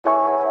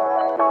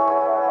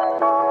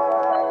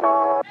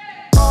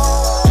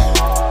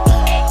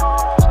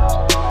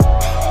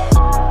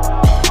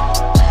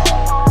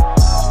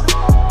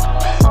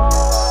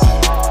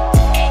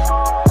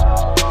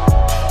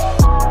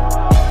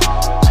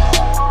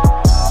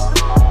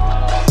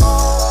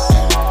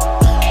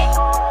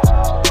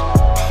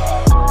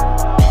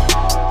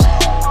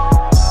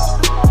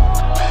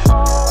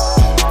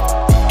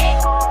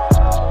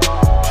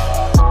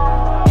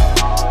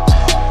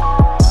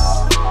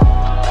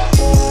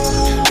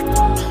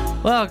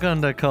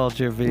Welcome to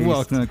Culture Beast.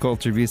 Welcome to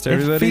Culture Beast,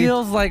 everybody. It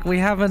feels like we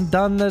haven't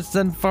done this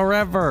in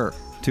forever.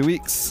 2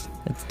 weeks.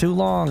 It's too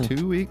long.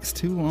 2 weeks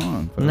too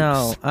long, folks.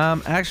 No,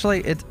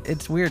 actually,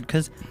 it's weird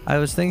because I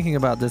was thinking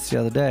about this the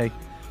other day,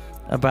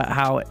 about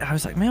how I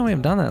was like, man, we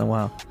haven't done that in a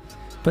while,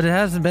 but it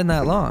hasn't been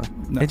that long.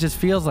 No. It just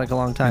feels like a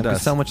long time It because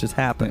does. so much has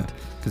happened.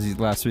 Because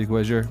last week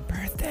was your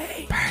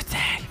Birthday.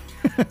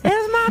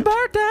 It's my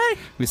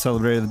birthday. We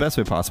celebrated the best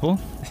way possible.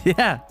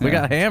 Yeah, we Yeah.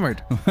 got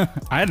hammered.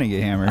 I didn't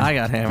get hammered. I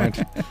got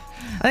hammered.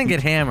 I didn't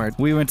get hammered.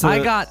 We went to I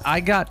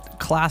got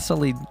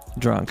classily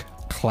drunk.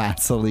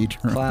 classily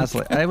drunk.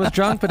 Classily. I was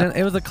drunk, but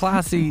it was a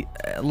classy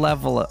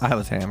level. I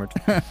was hammered.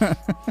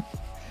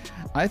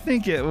 I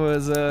think it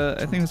was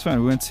fun.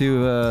 We went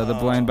to the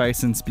Blind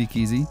Bison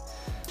Speakeasy.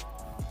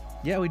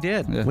 Yeah, we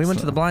did. Yeah, We went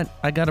so- to the blind.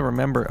 I gotta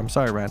remember. I'm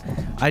sorry, Ryan.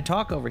 I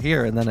talk over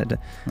here, and then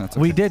That's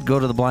we okay. did go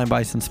to the Blind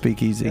Bison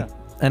Speakeasy, Yeah.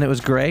 and it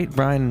was great.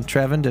 Brian and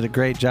Trevin did a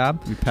great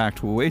job. We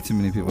packed way too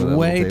many people at that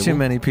Way little too table.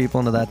 many people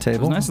into that It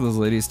table. was nice of those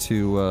ladies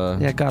to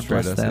Yeah, God treat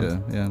bless us.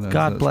 them. Yeah, that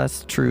God was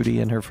bless Trudy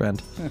and her friend.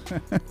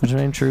 Was her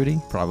name Trudy?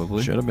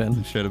 Probably. Should have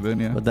been. Should have been,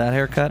 yeah. With that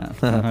haircut?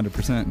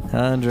 100%.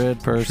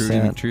 100%. Trudy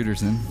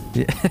McTruderson.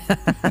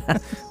 Yeah.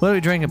 What are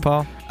we drinking,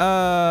 Paul?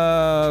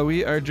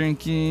 We are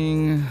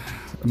drinking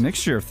a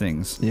mixture of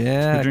things.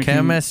 Yeah, We're drinking-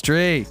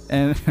 chemistry.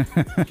 And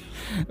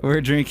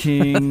we're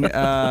drinking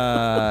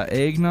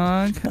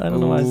eggnog I don't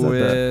know why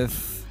I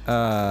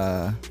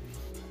said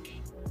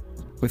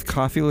with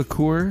coffee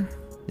liqueur.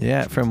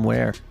 Yeah, from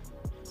where?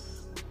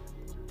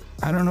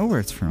 I don't know where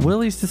it's from.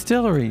 Willie's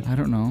Distillery. I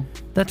don't know.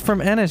 That's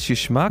from Ennis, you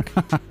schmuck.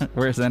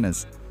 Where's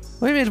Ennis?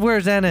 What do you mean,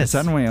 where's Ennis? Is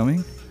that in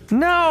Wyoming?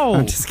 No!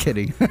 I'm just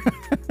kidding.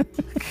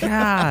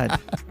 God,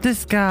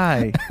 this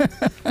guy.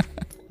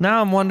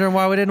 Now I'm wondering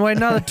why we didn't wait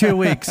another 2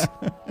 weeks.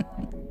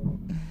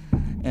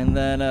 And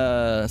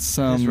then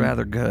some. It's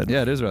rather good.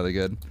 Yeah, it is rather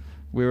good.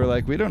 We were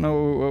like, we don't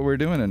know what we're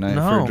doing tonight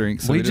No, for a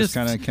drink, so we we just just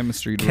kind of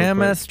chemistry.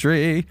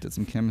 Chemistry. Did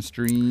some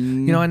chemistry. You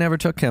know, I never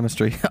took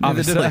chemistry,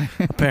 obviously, did I.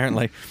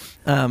 apparently.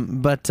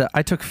 But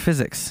I took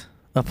physics,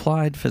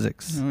 applied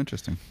physics. Oh,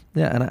 interesting.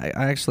 Yeah, and I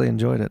actually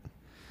enjoyed it.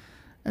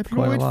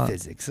 Quite a lot.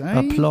 physics, eh?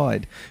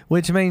 Applied,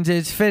 which means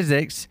it's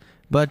physics,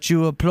 but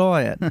you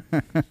apply it.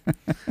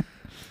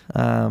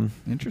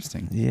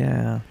 Interesting.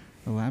 Yeah.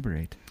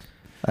 Elaborate.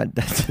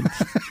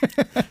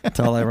 That's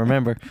all I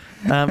remember.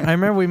 I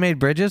remember we made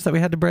bridges that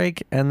we had to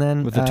break, and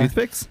then With the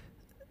toothpicks?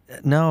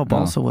 No,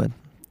 balsa wood,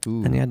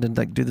 Ooh. and you had to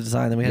like do the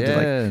design. Then we had to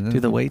like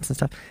do the weights and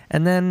stuff,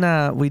 and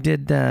then we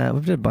did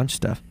a bunch of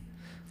stuff.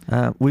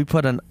 We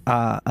put a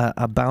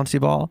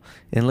bouncy ball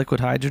in liquid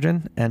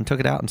hydrogen and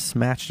took it out and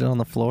smashed it on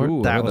the floor.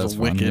 Ooh, that I bet was that's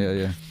fun. wicked. Yeah,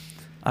 yeah.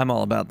 I'm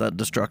all about the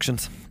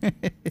destructions.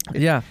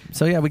 Yeah.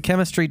 So yeah, we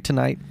chemistry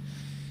tonight,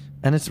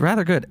 and it's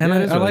rather good. And Yeah, it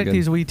I is really like good.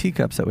 these wee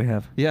teacups that we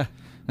have. Yeah.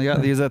 I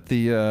got these at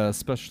the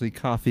Specialty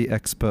Coffee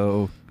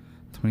Expo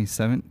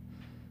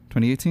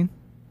 2018.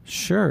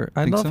 Sure.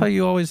 I Think love so? how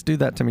you always do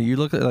that to me. You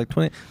look at like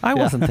 20. I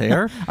wasn't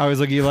there. I was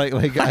looking like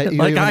Like you I have an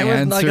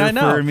was- answer like I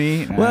know. for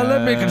me. Well,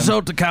 let me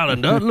consult the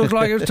calendar. It looks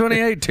like it was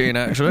 2018,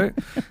 actually.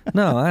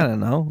 No, I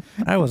don't know.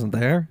 I wasn't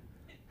there.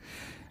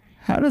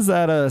 How does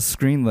that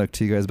screen look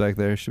to you guys back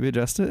there? Should we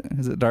adjust it?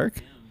 Is it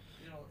dark?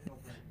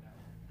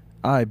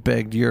 I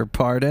begged your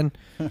pardon.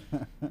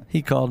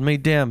 He called me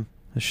dim,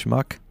 a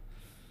schmuck.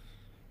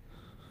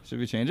 Should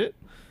we change it?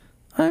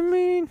 I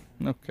mean,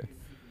 Okay.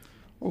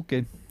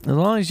 Okay. as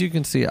long as you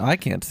can see it. I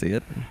can't see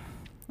it.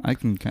 I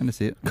can kind of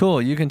see it.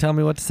 Cool. You can tell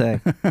me what to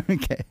say.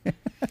 Okay.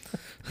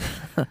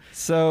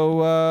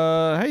 So,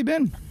 how you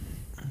been?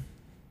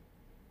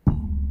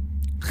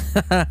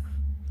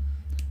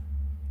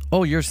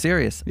 Oh, you're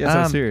serious? Yes,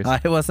 I'm serious.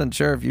 I wasn't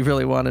sure if you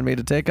really wanted me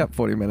to take up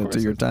 40 minutes of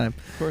course your I'm- time.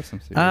 Of course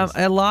I'm serious.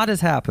 A lot has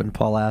happened,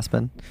 Paul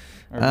Aspen.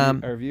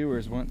 Our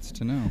viewers want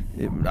to know.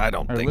 I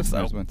don't Our think so.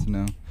 listeners want to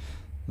know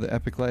the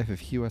epic life of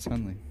Hugh S.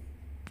 Hundley.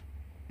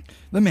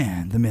 The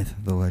man, the myth,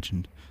 the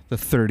legend, the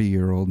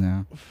 30-year-old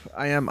now.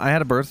 I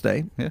had a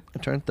birthday. Yeah. I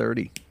turned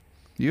 30.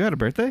 You had a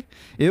birthday?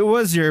 It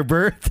was your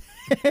birthday.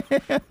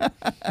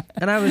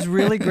 And I was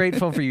really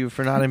grateful for you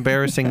for not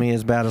embarrassing me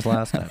as bad as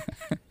last time.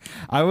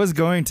 I was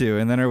going to,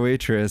 and then our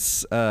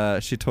waitress,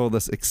 she told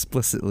us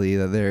explicitly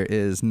that there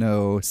is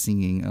no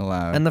singing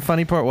allowed. And the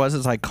funny part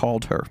was I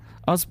called her.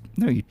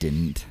 No, you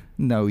didn't.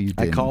 No, you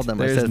didn't. I called them.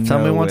 There's I said,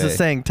 somebody no wants to way.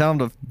 sing. Tell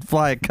them to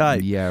fly a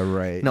kite. Yeah,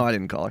 right. No, I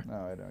didn't call her. No,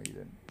 I know you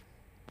didn't.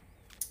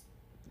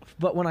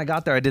 But when I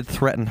got there, I did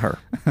threaten her.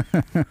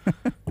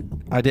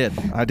 I did.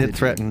 I did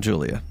threaten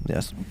Julia.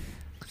 Yes.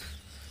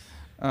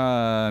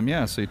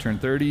 Yeah, so you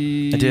turned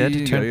 30. I did, You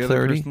got turned any other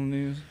 30. personal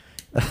news?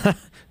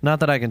 Not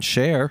that I can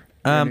share.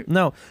 Any-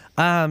 No.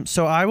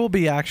 So I will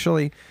be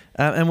actually,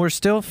 and we're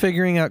still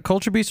figuring out.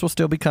 Culture Beast will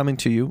still be coming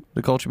to you.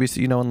 The Culture Beast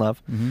that you know and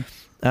love. Mm-hmm.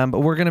 But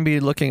we're going to be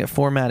looking at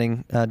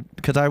formatting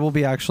because I will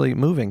be actually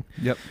moving.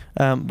 Yep.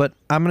 But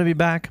I'm going to be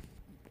back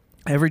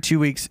every 2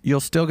 weeks. You'll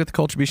still get the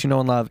Culture Beast you know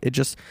and love.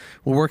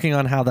 We're working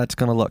on how that's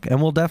going to look,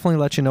 and we'll definitely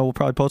let you know. We'll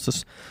probably post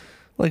this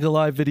like a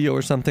live video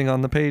or something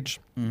on the page,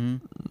 Mm-hmm.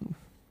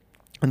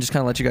 and just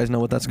kind of let you guys know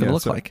what that's going to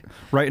look like.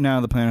 Right now,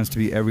 the plan is to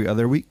be every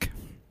other week.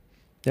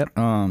 Yep.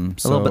 So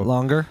a little bit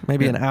longer,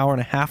 maybe an hour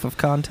and a half of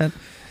content.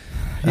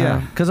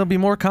 Yeah, because there'll be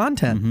more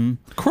content. Mm-hmm.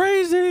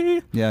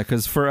 Crazy. Yeah,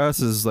 because for us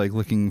is like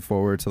looking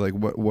forward to like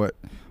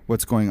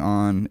what's going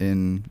on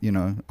in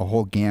a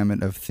whole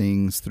gamut of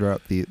things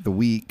throughout the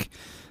week.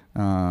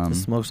 It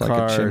smokes like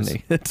a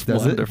chimney. It's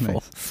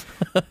wonderful.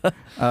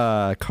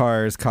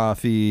 Cars,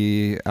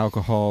 coffee,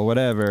 alcohol,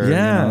 whatever.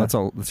 Yeah, that's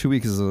all. 2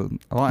 weeks is a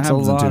lot.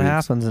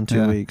 Happens in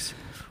 2 weeks.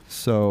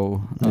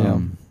 So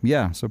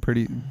so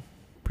pretty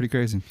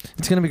crazy.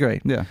 It's gonna be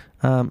great. Yeah.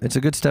 It's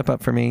a good step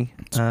up for me.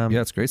 It's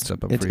a great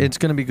step up for you. It's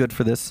gonna be good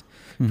for this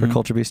for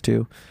Culture Beast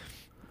too.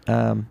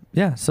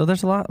 So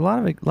there's a lot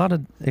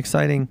of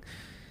exciting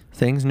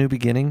things, new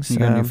beginnings. You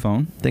got a new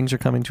phone? Things are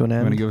coming to an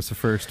end. You want to give us a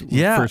first?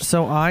 Yeah,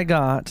 so I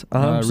got,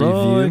 I'm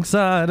so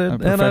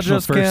excited, and I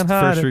just can't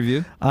hide it.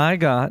 Review? I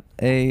got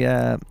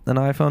an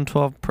iPhone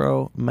 12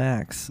 Pro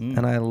Max,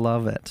 and I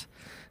love it.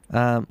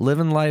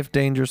 Living life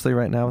dangerously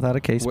right now without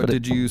a case. What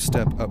did you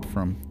step up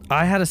from?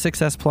 I had a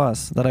 6S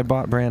Plus that I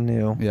bought brand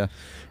new. Yeah.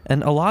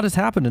 And a lot has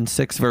happened in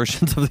 6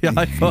 versions of the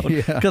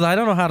iPhone, because I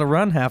don't know how to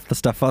run half the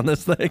stuff on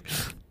this thing.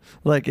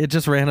 Like, it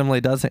just randomly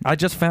does it. I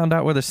just found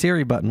out where the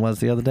Siri button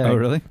was the other day. Oh,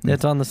 really?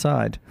 It's on the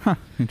side. Huh.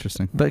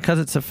 Interesting. Because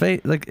it's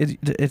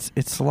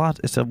it's a lot.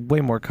 It's a way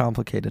more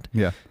complicated.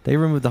 Yeah. They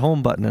removed the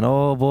home button, and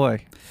oh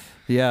boy.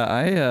 Yeah,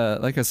 I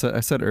like I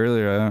said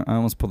earlier, I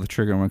almost pulled the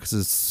trigger on one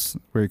because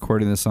we're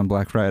recording this on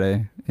Black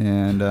Friday,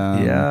 and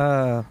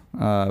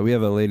we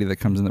have a lady that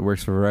comes in that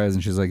works for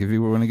Verizon. She's like, if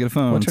you want to get a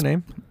phone, what's her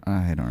name?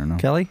 I don't know.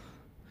 Kelly?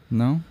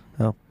 No.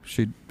 Oh,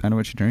 I know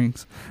what she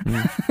drinks.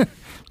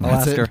 I'll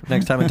ask her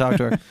next time I talk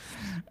to her.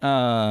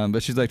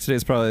 But she's like,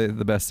 today's probably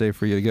the best day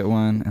for you to get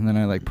one. And then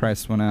I like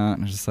priced one out,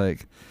 and it's just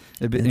like,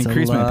 it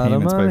increased my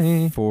payments by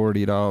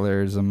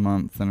 $40 a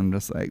month, and I'm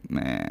just like,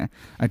 nah.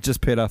 I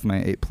just paid off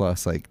my 8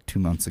 Plus like 2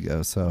 months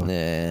ago, so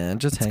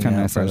just hang out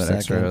nice for that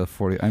extra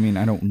 40. I mean,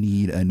 I don't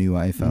need a new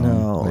iPhone.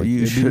 No, like, you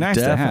it'd should be nice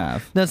to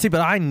have. No, see,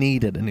 but I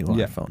needed a new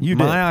iPhone.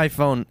 My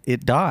iPhone,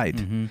 it died.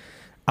 Mm-hmm.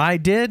 I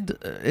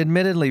did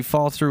admittedly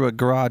fall through a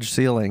garage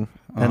ceiling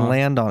and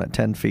land on it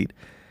 10 feet.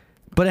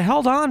 But it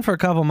held on for a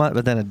couple months,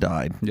 but then it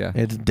died. Yeah.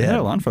 It's dead. It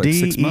held on for like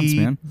 6 months,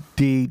 man.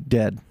 Dead.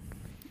 Dead.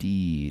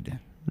 Dead.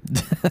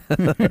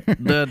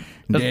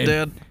 It's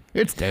dead.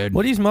 It's dead.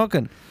 What are you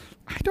smoking?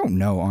 I don't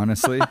know,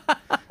 honestly.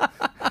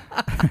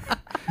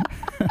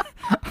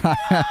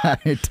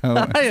 I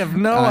don't. I have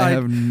no idea. I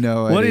have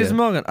no idea. What are you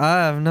smoking?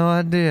 I have no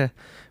idea.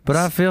 But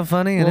I feel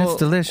funny, and it's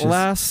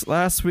delicious.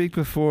 Last week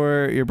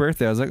before your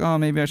birthday, I was like, oh,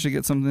 maybe I should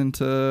get something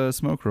to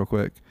smoke real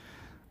quick.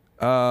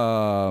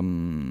 I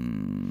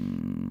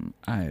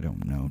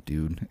don't know,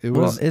 dude.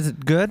 Is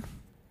it good?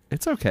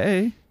 It's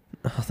okay.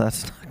 Oh,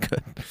 that's not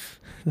good.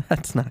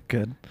 That's not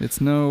good.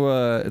 It's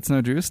no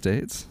Drew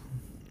Estates,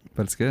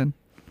 but it's good.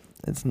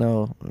 It's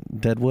no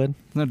Deadwood.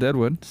 No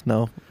Deadwood. It's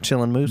no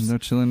Chillin' Moose. No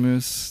Chillin'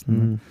 Moose.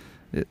 Mm.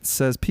 It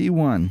says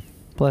P1.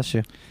 Bless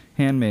you.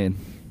 Handmade.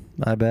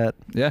 I bet.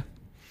 Yeah.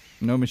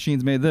 No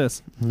machines made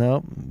this.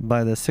 Nope.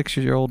 By the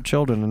 6-year-old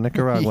children in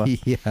Nicaragua.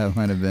 Yeah, it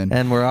might have been.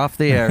 And we're off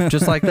the air,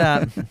 just like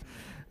that.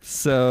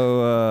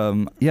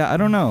 So, I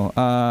don't know.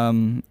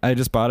 I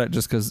just bought it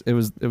just because it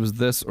was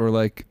this or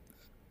like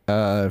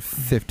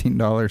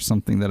 $15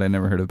 something that I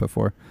never heard of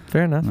before.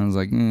 Fair enough. And I was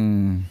like,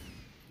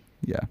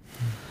 yeah.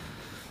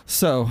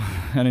 So,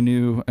 and I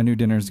knew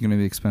dinner is going to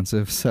be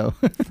expensive. So,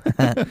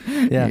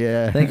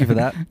 yeah. Thank you for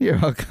that. You're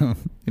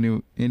welcome.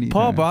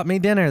 Paul bought me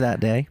dinner that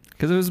day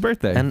because it was his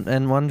birthday,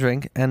 and one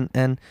drink,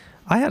 and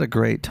I had a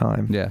great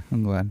time. Yeah,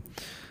 I'm glad.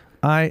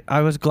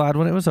 I was glad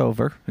when it was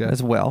over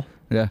as well.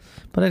 Yeah,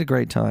 but I had a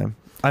great time.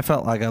 I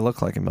felt like I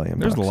looked like $1 million.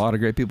 There's a lot of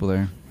great people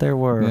there. There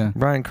were. Yeah.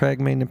 Brian Craig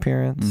made an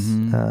appearance.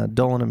 Mm-hmm.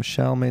 Dolan and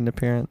Michelle made an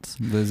appearance.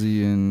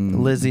 Lizzie and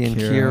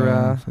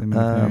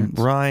Kira.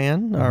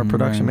 Ryan, our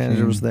production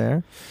manager, was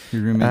there.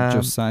 Your roommate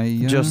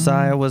Josiah.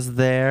 Josiah was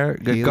there.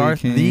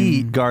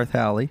 Garth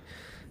Halley.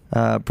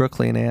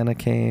 Brooklyn and Anna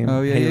came.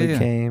 Oh yeah, Haley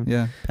came.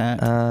 Yeah,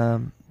 Pat.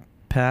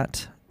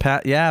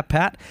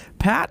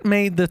 Pat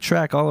made the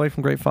trek all the way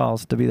from Great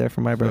Falls to be there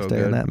for my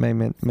birthday, and that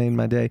made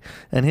my day.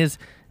 And his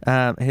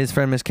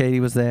friend Miss Katie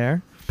was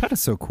there. Pat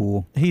is so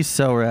cool. He's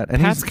so rad,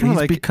 and he's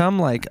become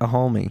like a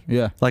homie.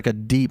 Yeah, like a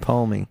deep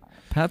homie.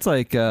 Pat's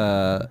like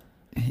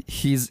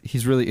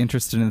he's really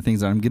interested in the things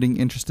that I'm getting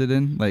interested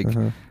in, like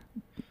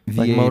V8s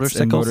like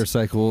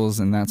motorcycles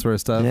and that sort of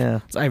stuff.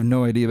 Yeah, so I have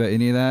no idea about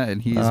any of that,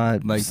 and he's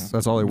like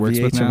that's all he works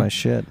V8s with now. Are my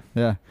shit.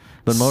 Yeah.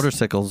 But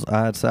motorcycles,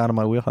 it's out of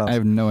my wheelhouse. I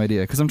have no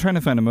idea because I'm trying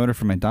to find a motor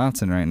for my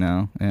Datsun right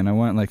now, and I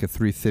want like a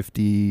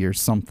 350 or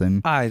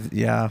something.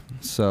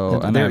 So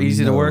they're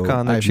easy to work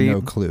on. They're cheap. I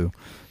have no clue.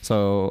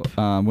 So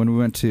when we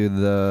went to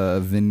the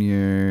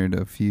vineyard,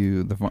 the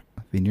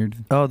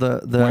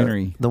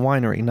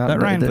winery, not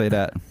that Ryan played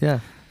at. Yeah.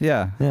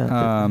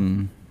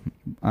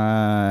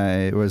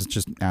 I was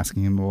just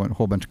asking him a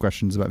whole bunch of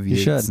questions about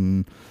V8s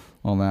and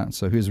all that.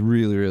 So he was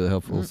really, really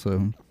helpful.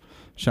 So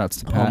shouts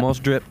to Pat.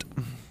 Almost dripped.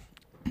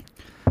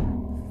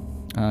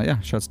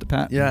 shouts to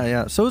Pat.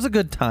 Yeah. So it was a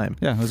good time.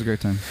 Yeah, it was a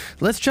great time.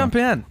 Let's jump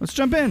in. Let's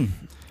jump in.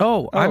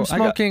 Oh, I'm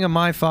smoking a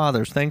My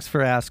Father's. Thanks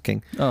for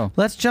asking. Oh.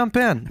 Let's jump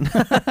in.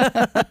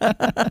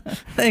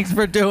 Thanks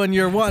for doing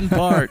your one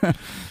part.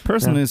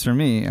 Personal news for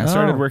me. I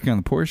started working on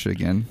the Porsche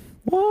again.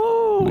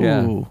 Whoa.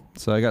 Yeah.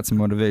 So I got some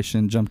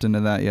motivation. Jumped into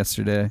that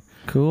yesterday.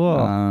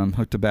 Cool.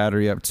 Hooked a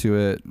battery up to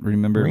it.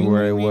 Remembered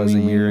where I was a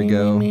year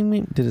ago.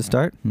 Did it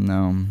start?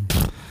 No.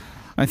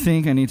 I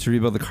think I need to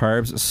rebuild the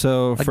carbs.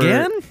 So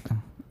again?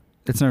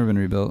 It's never been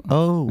rebuilt.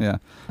 Oh. Yeah.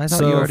 I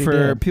thought you already for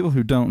did. people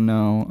who don't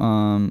know,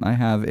 I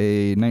have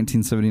a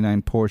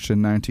 1979 Porsche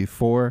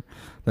 924.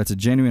 That's a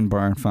genuine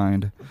barn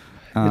find.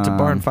 It's a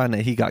barn find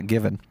that he got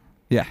given.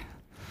 Yeah.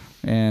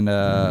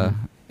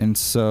 And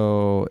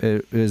so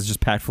it is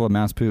just packed full of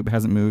mouse poop.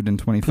 Hasn't moved in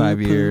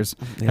 25 years.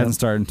 Yep. Hasn't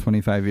started in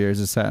 25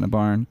 years. It's sat in a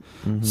barn.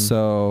 Mm-hmm.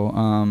 So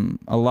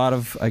a lot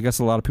of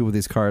people with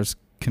these cars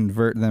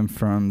convert them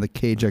from the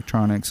Cage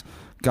Electronics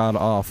god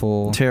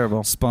awful,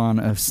 terrible spawn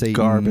of Satan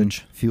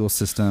garbage fuel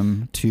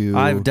system to.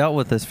 I've dealt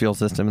with this fuel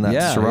system in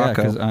that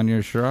Scirocco. On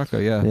your Scirocco,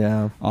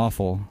 yeah,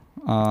 awful,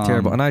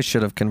 terrible. And I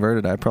should have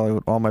converted. I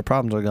probably all my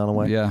problems would have gone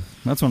away. Yeah,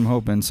 that's what I'm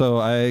hoping. So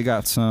I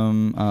got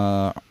some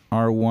Yamaha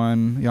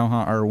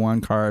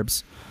R1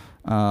 carbs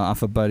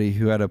off a buddy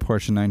who had a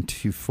Porsche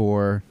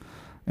 924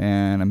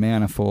 and a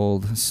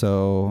manifold.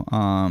 So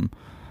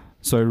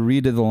so I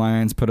redid the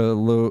lines, put a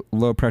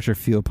low pressure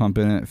fuel pump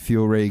in it,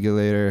 fuel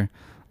regulator.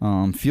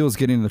 Fuel's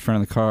getting to the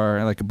front of the car.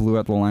 I blew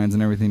out the lines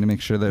and everything to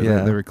make sure that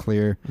they were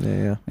clear.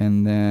 Yeah.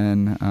 And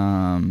then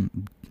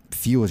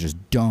fuel is just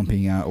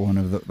dumping out one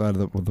of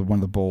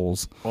the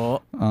bowls.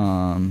 Oh.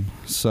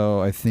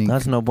 So I think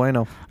that's no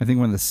bueno. I think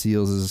one of the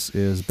seals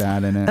is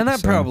bad in it. And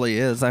that probably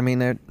is. I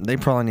mean, they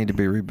probably need to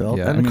be rebuilt.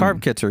 Yeah, and the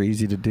carb kits are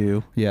easy to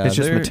do. Yeah, it's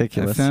just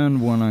meticulous. I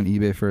found one on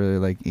eBay for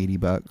like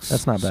 $80.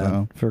 That's not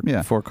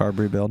bad for carb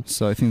rebuild.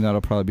 So I think that'll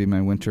probably be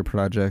my winter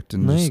project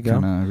and just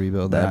kind of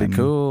rebuild that. That'd be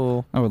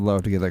cool. I would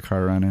love to get that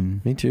car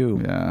running. Me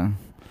too. Yeah.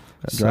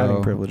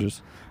 Driving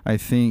privileges. I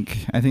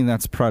think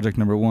that's project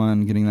number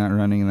 1, getting that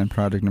running, and then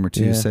project number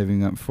 2,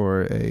 saving up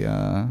for a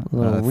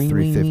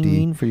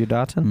 350 for your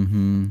Datsun.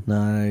 Mm-hmm.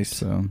 Nice.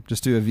 So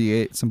just do a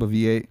V8, simple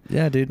V8.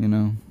 Yeah, dude.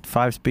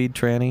 5-speed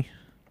tranny.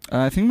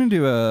 I think I'm gonna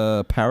do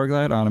a Power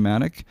Glide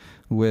automatic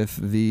with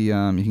the you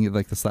can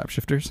get the slap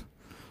shifters,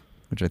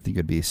 which I think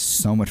would be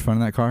so much fun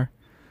in that car.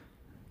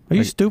 Are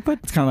you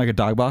stupid? It's kind of like a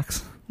dog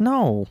box.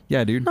 No.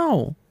 Yeah, dude.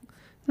 No,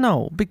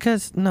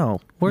 because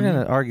we're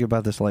gonna argue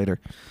about this later.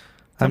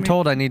 I'm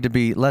told I need to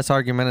be less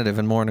argumentative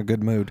and more in a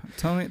good mood.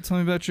 Tell me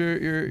about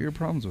your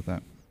problems with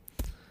that.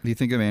 Do you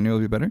think a manual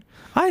would be better?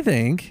 I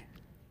think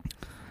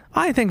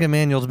a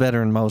manual's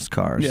better in most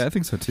cars. Yeah, I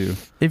think so too.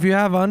 If you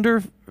have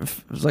under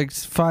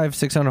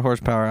 500-600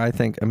 horsepower, I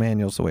think a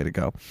manual's the way to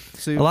go.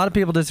 So a lot of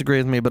people disagree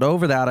with me, but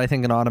over that, I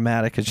think an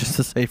automatic is just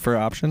a safer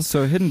option.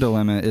 So a hidden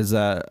dilemma is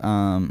that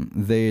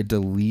they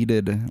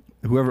deleted,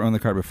 whoever owned the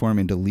car before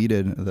me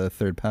deleted the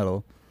third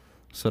pedal.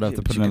 So I'd have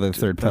to put another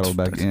third pedal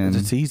back in.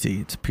 It's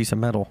easy. It's a piece of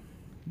metal.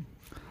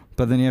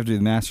 But then you have to do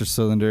the master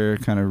cylinder,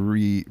 kind of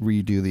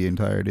redo the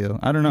entire deal.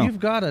 I don't know. You've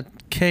got a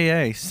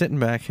KA sitting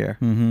back here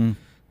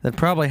that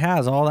probably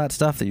has all that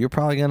stuff that you're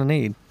probably going to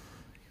need.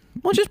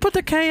 Well, just put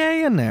the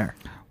KA in there.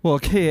 Well,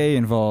 KA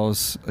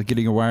involves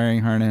getting a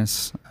wiring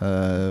harness.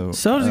 So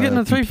does getting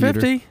a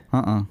 350?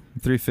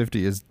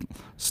 350 is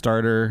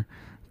starter,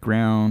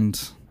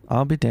 ground.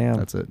 I'll be damned.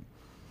 That's it.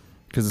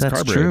 Because it's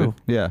carbureted. True.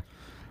 Yeah.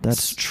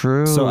 That's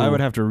true. So I would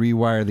have to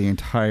rewire the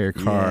entire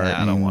car.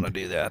 Yeah, I don't want to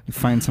do that.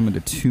 Find someone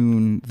to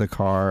tune the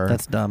car.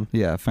 That's dumb.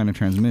 Yeah, find a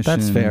transmission.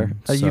 That's fair.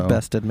 You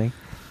bested me.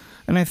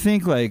 And I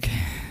think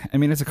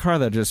it's a car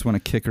that I just want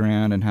to kick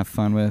around and have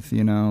fun with,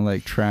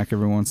 track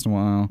every once in a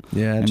while.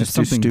 Yeah, and just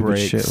do stupid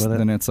breaks, shit with it.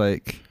 Then it's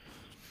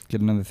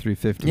get another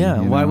 350. Yeah,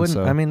 why wouldn't?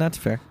 So, that's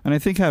fair. And I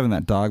think having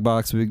that dog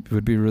box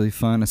would be really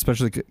fun,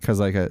 especially because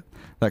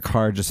that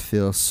car just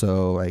feels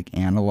so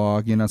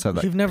analog, So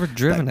you've never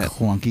driven it.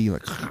 Clunky,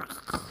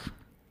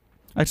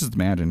 I just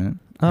imagine it.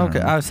 Okay,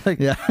 I was like,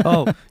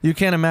 you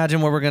can't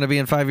imagine where we're going to be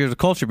in 5 years of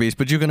Culture Beast,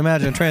 but you can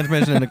imagine a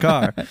transmission in a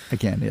car. I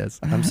can, yes.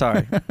 I'm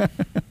sorry.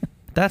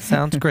 That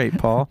sounds great,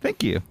 Paul.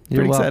 Thank you. You're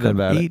Pretty excited welcome.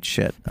 about it. Eat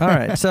shit. All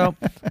right, so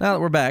now that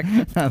we're back.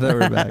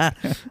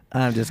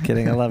 I'm just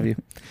kidding. I love you.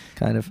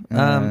 Kind of.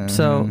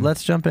 So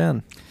let's jump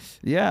in.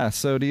 Yeah,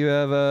 so do you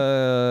have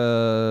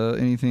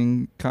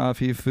anything,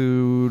 coffee,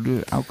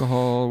 food,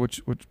 alcohol?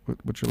 What's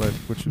your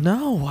life?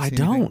 No, I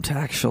don't,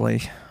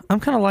 actually. I'm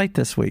kind of light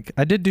this week.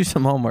 I did do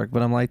some homework,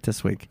 but I'm light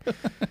this week.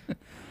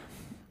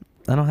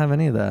 I don't have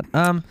any of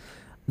that.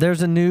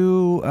 There's a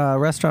new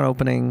restaurant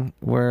opening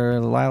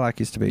where Lilac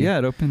used to be. Yeah,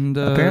 it opened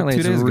apparently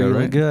 2 days ago, really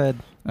right? good.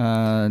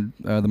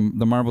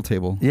 The Marble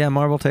Table. Yeah,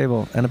 Marble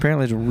Table. And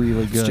apparently it's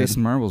really good. It's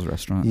Jason Marble's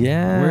restaurant.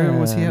 Yeah. Where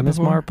was he at Miss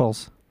before?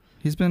 Marple's.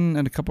 He's been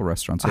at a couple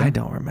restaurants. Yeah? I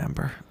don't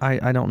remember.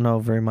 I don't know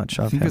very much of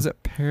him. I think it was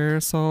at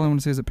Parasol. I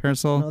want to say it was at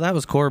Parasol. No, that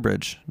was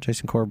Corbridge.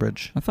 Jason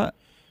Corbridge. I thought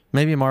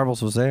maybe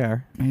Marvel's was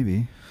there.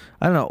 Maybe.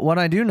 I don't know. What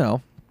I do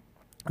know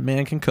A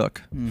man can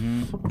cook.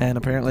 Mm-hmm. And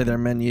apparently their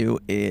menu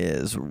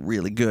is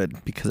really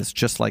good because it's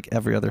just like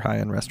every other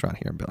high-end restaurant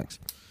here in Billings.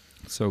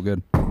 So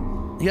good.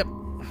 Yep.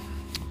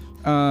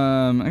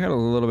 I got a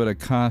little bit of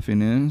coffee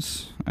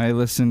news. I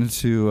listened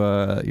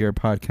to your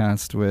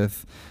podcast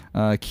with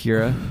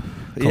Kira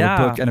called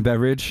Book and a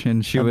Beverage,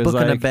 and she was Book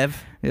like, and a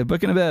Bev. Yeah,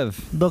 Book and a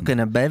Bev. Book and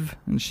a Bev.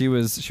 And she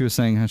was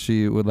saying how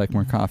she would like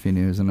more coffee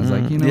news, and I was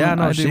like, you know, yeah,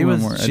 what?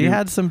 no, she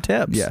had some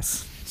tips.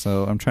 Yes.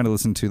 So I'm trying to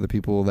listen to the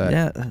people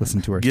that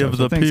listen to our Give show.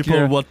 the Thanks, people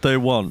Kira. what they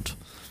want.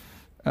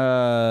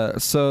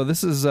 So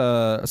this is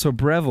so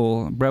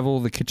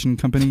Breville, the kitchen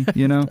company,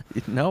 you know?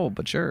 No,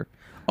 but sure.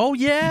 Oh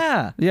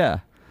yeah. Yeah.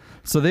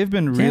 So they've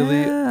been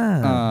really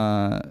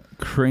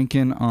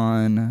cranking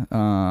on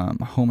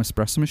home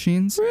espresso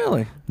machines.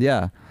 Really?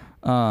 Yeah.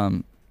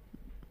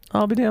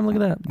 I'll be damned. Look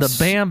at that. The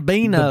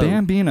Bambino. The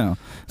Bambino.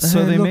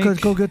 So they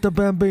make go get the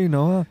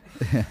Bambino.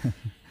 Huh?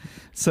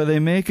 So they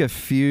make a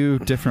few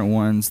different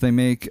ones. They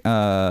make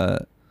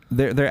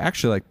they're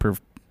actually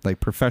like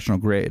professional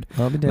grade.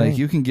 I'll be damned. Like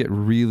you can get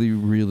really,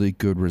 really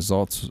good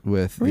results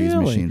with these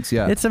machines.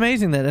 Yeah. It's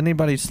amazing that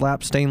anybody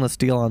slaps stainless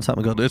steel on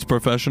something and goes, it's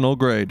professional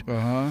grade.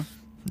 Uh-huh.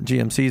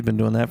 GMC's been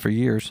doing that for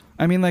years.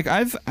 I mean, like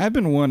I've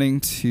been wanting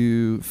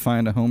to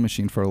find a home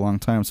machine for a long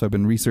time, so I've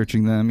been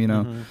researching them. You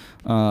know,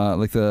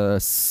 like the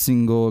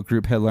single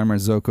group headline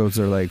Marzocos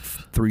are like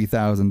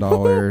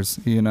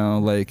 $3,000. You know,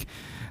 like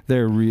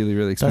they're really,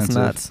 really expensive.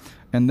 That's nuts.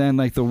 And then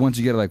like the ones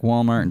you get at like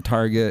Walmart and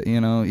Target, you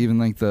know, even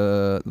like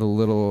the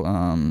little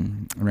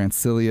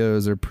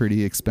Rancilios are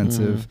pretty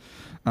expensive.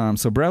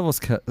 So Breville's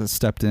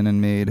stepped in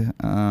and made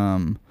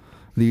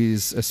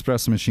these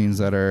espresso machines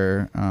that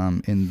are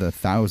in the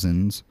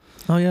thousands.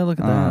 Oh yeah, look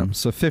at that.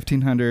 So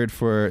 $1,500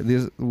 for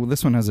this. Well,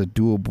 this one has a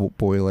dual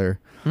boiler,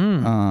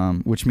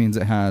 which means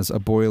it has a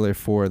boiler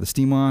for the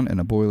steam on and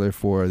a boiler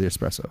for the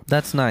espresso.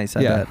 That's nice.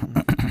 I bet.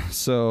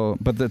 So,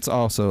 but that's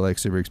also like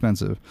super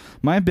expensive.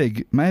 My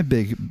big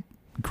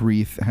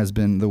grief has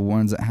been the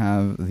ones that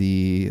have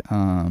the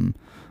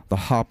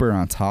hopper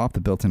on top,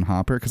 the built-in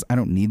hopper, because I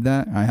don't need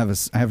that. I have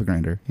a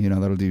grinder, you know,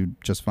 that'll do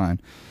just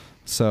fine.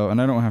 So,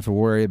 and I don't have to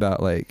worry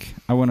about like,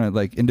 I want to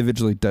like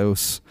individually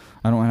dose.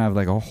 I don't want to have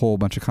like a whole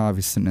bunch of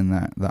coffee sitting in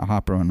that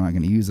hopper. I'm not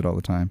going to use it all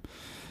the time.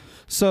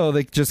 So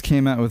they just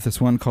came out with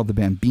this one called the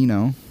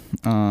Bambino,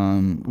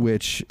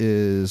 which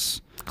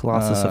is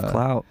Colossus of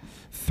Clout.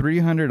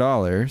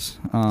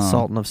 $300.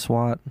 Sultan of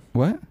SWAT.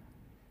 What?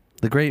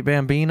 The Great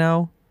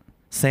Bambino.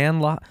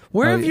 Sandlot.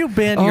 Where have you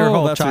been your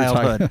whole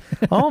childhood?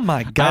 Oh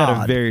my God. I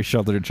had a very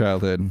sheltered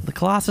childhood. The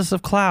Colossus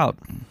of Clout.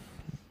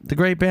 The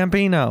Great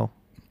Bambino.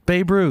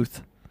 Babe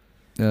Ruth.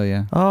 Oh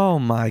yeah. Oh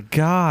my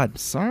God.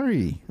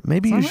 Sorry.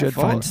 Maybe you should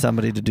find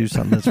somebody to do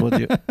something that's with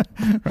you.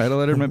 Write a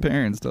letter to my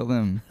parents. Tell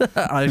them.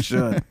 I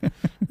should.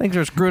 Thanks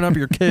for screwing up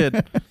your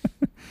kid.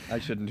 I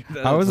shouldn't do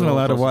that. I wasn't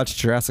allowed to watch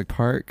Jurassic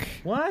Park.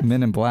 What?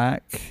 Men in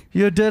Black.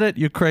 You did it,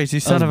 you crazy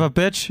son of a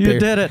bitch. You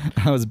did it.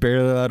 I was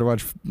barely allowed to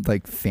watch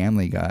like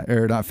Family Guy,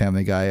 or not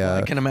Family Guy.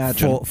 I can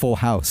imagine. Full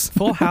House.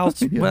 Full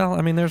House. Yeah. Well,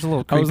 I mean, there's a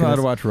little. I wasn't allowed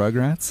to watch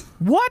Rugrats.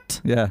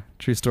 What? Yeah,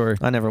 true story.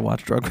 I never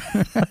watched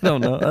Rugrats. I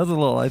don't know. That's a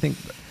little. I think.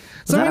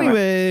 So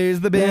anyways,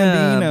 the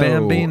Bambino. Yeah,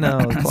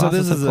 Bambino. So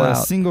this is a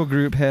single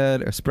group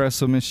head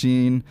espresso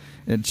machine.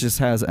 It just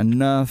has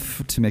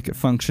enough to make it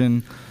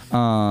function.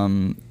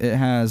 It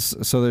has,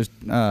 so there's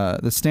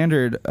the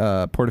standard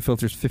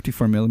portafilter is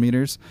 54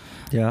 millimeters.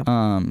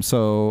 Yeah.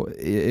 So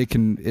you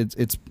can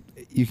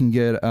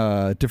get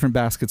different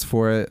baskets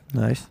for it.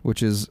 Nice.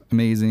 Which is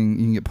amazing.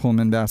 You can get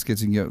Pullman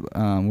baskets. You can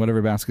get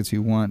whatever baskets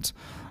you want.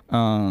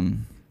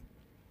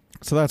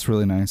 So that's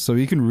really nice. So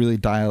you can really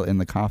dial in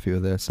the coffee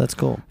with this. That's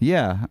cool.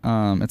 Yeah.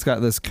 It's got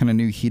this kind of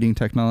new heating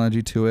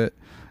technology to it.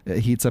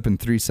 It heats up in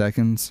 3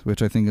 seconds,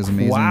 which I think is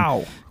amazing.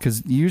 Wow.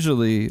 Because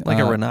usually... Like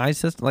a Rinnai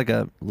system? Like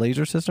a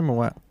laser system or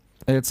what?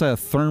 It's a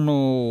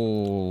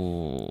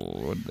thermal...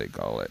 What do they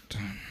call it?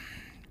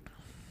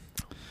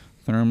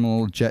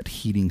 Thermal jet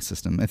heating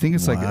system. I think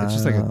it's like it's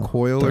just like a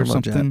coil or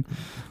something.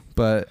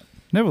 But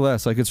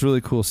nevertheless, like it's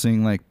really cool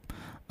seeing like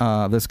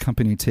this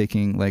company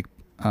taking like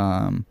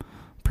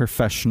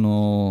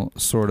professional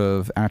sort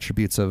of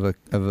attributes of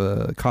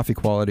a coffee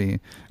quality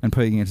and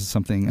putting it into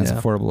something as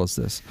affordable as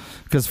this.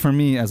 Because for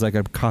me, as like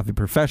a coffee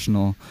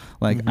professional,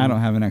 like I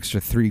don't have an extra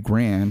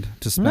 $3,000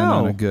 to spend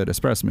on a good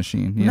espresso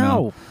machine. You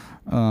know?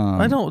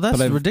 I don't. That's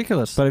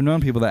ridiculous. But I've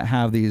known people that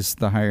have the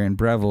higher end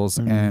Brevilles,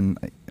 and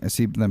I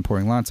see them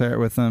pouring latte art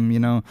with them. You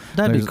know,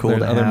 that'd be cool.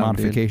 There's other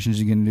modifications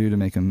you can do to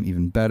make them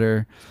even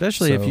better.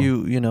 Especially if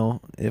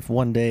if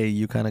one day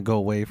you kind of go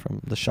away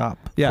from the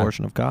shop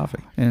portion of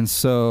coffee. And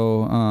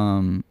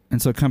so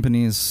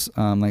companies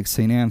like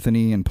St.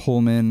 Anthony and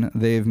Pullman,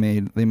 they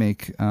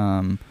make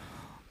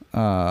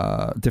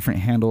different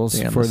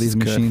handles for these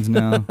machines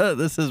now.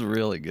 This is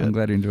really good. I'm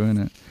glad you're enjoying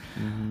it.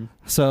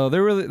 So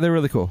they're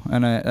really cool,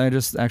 and I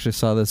just actually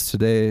saw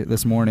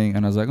this morning,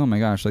 and I was like, oh my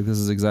gosh, like this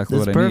is exactly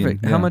what I need.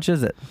 Perfect. How much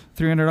is it?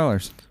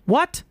 $300.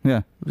 What?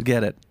 Yeah.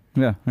 Get it.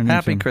 Yeah.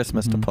 Happy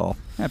Christmas to Paul.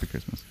 Happy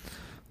Christmas.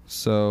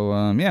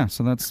 So yeah,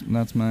 so that's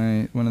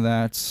my one of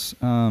that.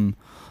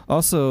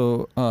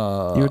 Also,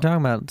 you were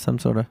talking about some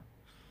sort of.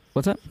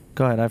 What's that?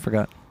 Go ahead, I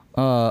forgot.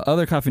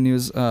 Other coffee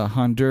news: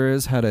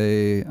 Honduras had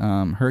a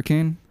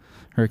Hurricane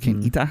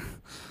Ita,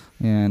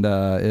 and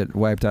it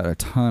wiped out a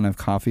ton of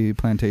coffee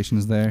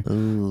plantations there.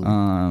 Ooh.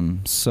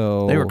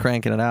 So they were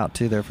cranking it out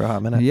too there for a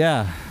hot minute.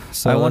 Yeah.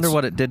 So I wonder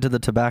what it did to the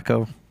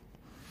tobacco,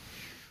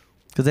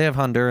 because they have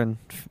Honduran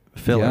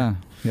filler.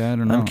 Yeah, I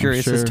don't know. I'm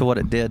curious as to what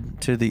it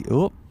did to the.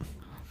 Oop.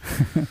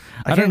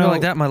 I don't know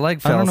like that. My leg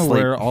fell. I don't know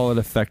asleep. where all it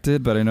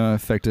affected, but I know it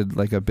affected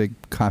like a big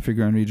coffee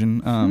grown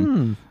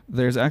region.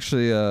 There's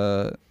actually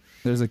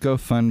there's a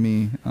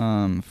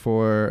GoFundMe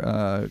for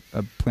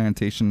a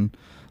plantation.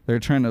 They're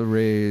trying to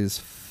raise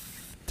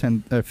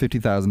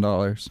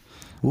 $50,000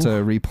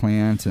 to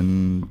replant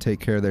and take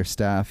care of their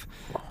staff.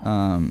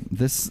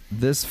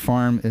 This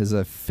farm is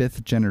a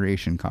 5th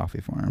generation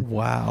coffee farm.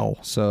 Wow!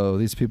 So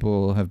these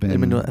people have they've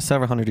been doing it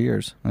several hundred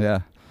years. Yeah.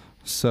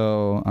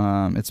 So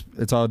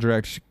it's all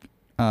direct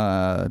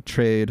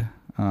trade.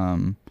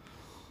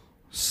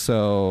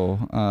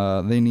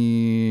 So they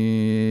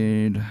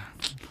need.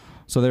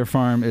 So their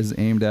farm is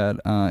aimed at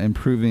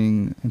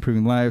improving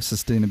lives,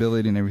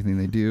 sustainability, and everything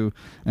they do,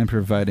 and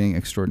providing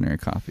extraordinary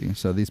coffee.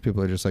 So these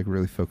people are just like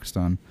really focused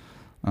on.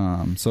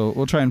 So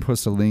we'll try and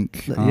post a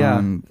link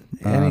on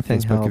anything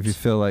Facebook helps. if you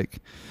feel like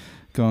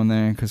going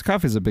there, because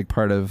coffee is a big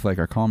part of like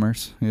our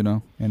commerce,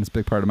 and it's a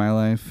big part of my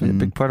life. And a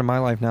big part of my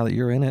life now that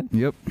you're in it.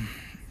 Yep.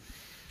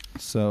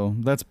 So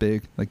that's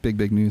big, like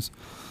big news.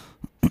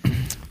 I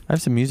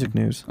have some music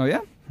news. Oh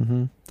yeah?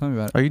 Mm-hmm. Tell me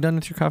about it. Are you done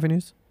with your coffee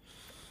news?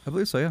 I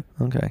believe so, yeah.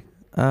 Okay.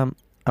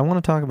 I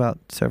want to talk about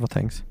several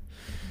things.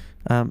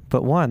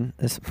 But one,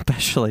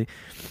 especially,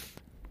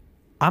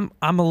 I'm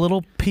a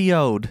little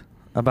PO'd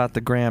about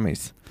the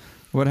Grammys.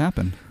 What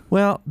happened?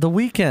 Well, The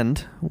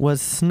Weeknd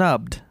was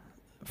snubbed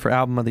for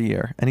Album of the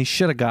Year, and he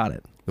should have got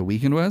it. The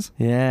Weeknd was?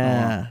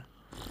 Yeah. Oh.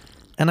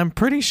 And I'm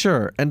pretty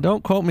sure, and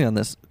don't quote me on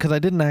this, because I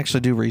didn't actually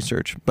do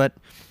research, but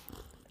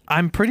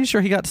I'm pretty sure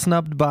he got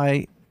snubbed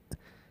by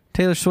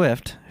Taylor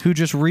Swift, who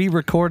just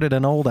re-recorded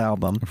an old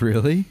album.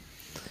 Really?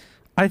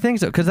 I think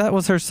so, because that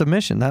was her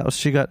submission.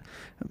 She got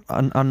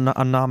a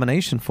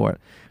nomination for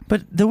it.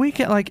 But The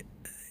Weeknd, like,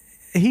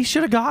 he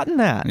should have gotten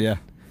that. Yeah.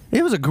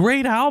 It was a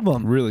great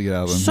album. Really good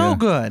album. So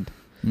good.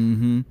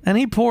 Mm-hmm. And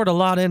he poured a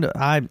lot into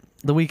it.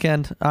 The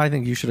Weeknd, I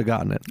think you should have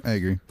gotten it. I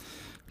agree.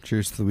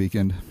 Cheers to The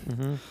Weeknd.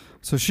 Mm-hmm.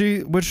 So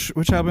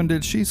which album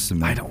did she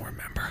submit? I don't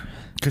remember.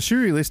 Because she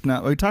released,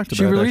 we talked about it.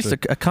 She released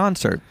a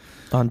concert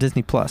on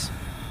Disney Plus.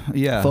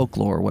 Yeah.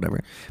 Folklore or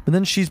whatever. But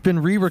then she's been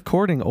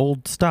re-recording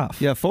old stuff.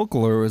 Yeah,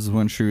 Folklore was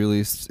when she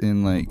released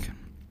in like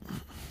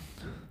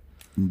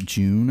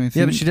June, I think.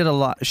 Yeah, but she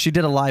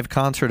did a live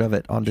concert of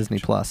it on Disney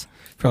Plus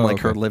from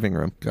her living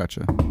room.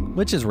 Gotcha.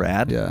 Which is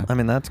rad. Yeah. I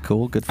mean, that's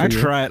cool. Good for you. I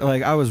tried,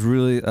 I was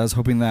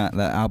hoping that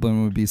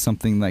album would be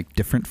something like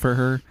different for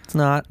her. It's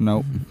not.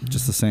 Nope.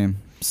 Just the same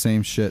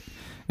shit.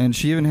 And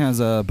she even has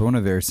Bon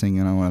Iver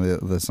singing on one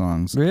of the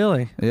songs.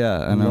 Really?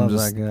 Yeah, and Love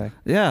that guy.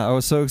 Yeah, I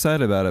was so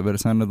excited about it, but it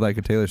sounded like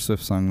a Taylor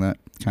Swift song that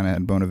kind of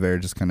had Bon Iver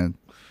just kind of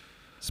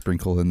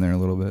sprinkled in there a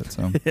little bit.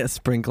 So yeah,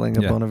 sprinkling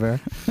of Bon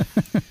Iver,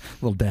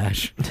 little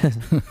dash.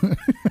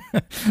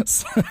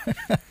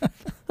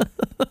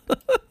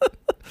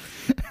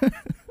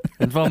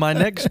 And for my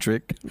next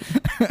trick,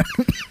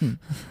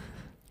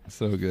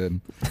 so good.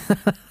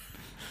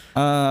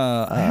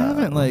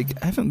 I've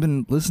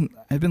been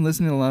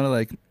listening to a lot of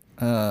like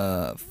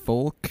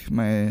folk,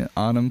 my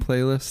autumn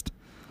playlist.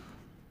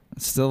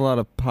 Still a lot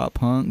of pop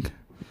punk,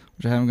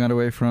 which I haven't got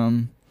away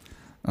from.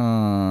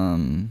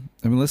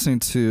 I've been listening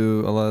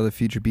to a lot of the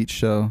Future Beat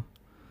Show.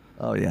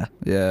 Oh yeah.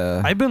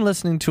 Yeah. I've been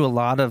listening to a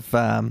lot of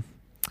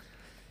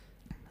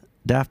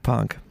Daft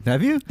Punk.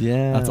 Have you?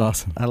 Yeah. That's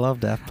awesome. I love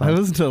Daft Punk. I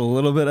listened to a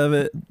little bit of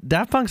it.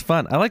 Daft Punk's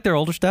fun. I like their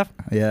older stuff.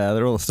 Yeah,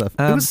 their older stuff.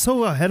 It was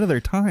so ahead of their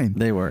time.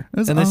 They were.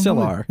 And they still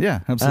are. Yeah,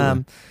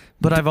 absolutely.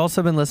 But I've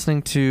also been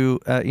listening to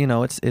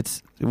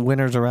it's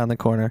winter's around the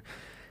corner.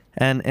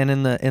 And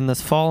in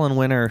this fall and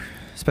winter,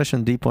 especially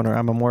in deep winter,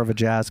 I'm more of a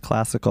jazz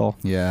classical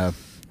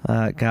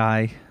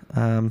guy.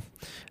 And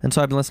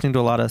so I've been listening to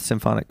a lot of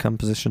symphonic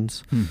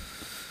compositions.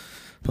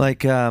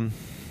 Like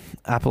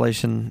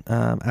Appalachian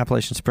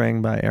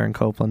Spring by Aaron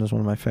Copland is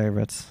one of my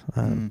favorites.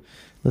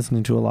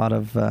 Listening to a lot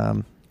of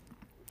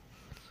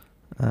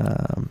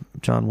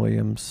John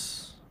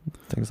Williams,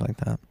 things like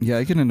that. Yeah,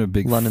 I get into a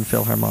big London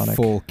Philharmonic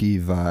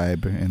folky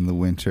vibe in the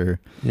winter.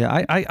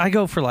 Yeah, I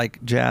go for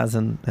like jazz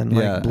and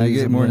like blues. I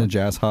get more into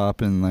jazz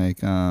hop and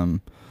like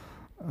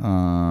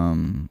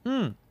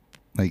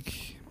like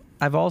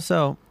I've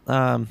also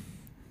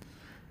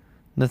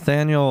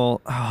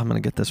Nathaniel. Oh, I'm gonna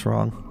get this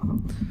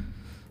wrong.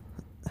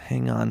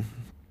 Hang on.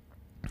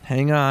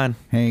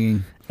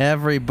 Hanging.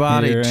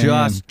 Everybody,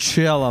 just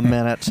chill a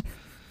minute.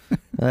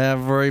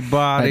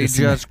 Everybody,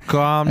 just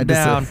calm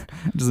down.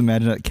 Just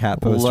imagine that cat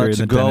poster Let's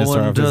in the dentist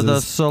go into offices.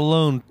 the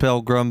saloon,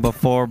 Pilgrim,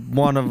 before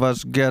one of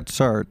us gets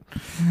hurt.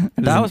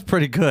 That was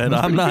pretty good.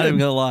 I'm not even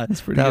gonna lie.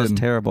 That was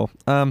terrible.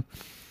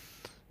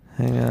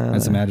 Hang on. I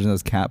just imagine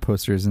those cat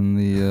posters in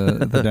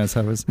the dance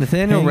office.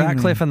 Nathaniel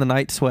Ratcliffe and the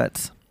Night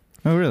Sweats.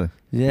 Oh, really?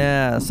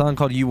 Yeah, a song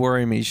called "You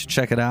Worry Me." You should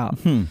check it out.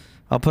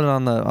 I'll put it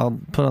on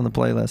the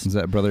playlist. Is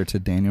that brother to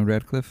Daniel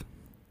Radcliffe?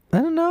 I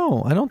don't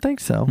know. I don't think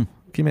so.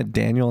 Give me a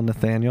Daniel and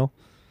Nathaniel.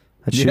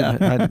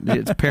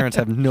 Its parents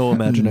have no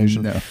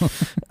imagination. No.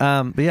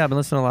 But yeah, I've been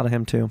listening to a lot of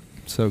him too.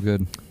 So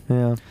good.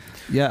 Yeah.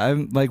 Yeah,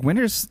 I'm like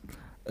winter's.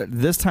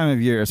 This time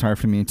of year is hard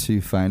for me to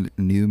find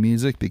new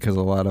music because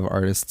a lot of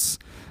artists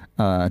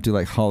do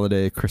like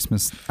holiday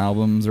Christmas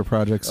albums or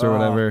projects or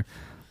whatever.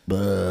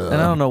 And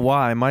I don't know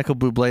why. Michael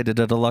Bublé did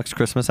a deluxe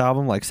Christmas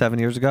album like 7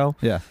 years ago.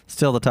 Yeah.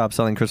 Still the top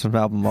selling Christmas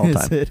album of all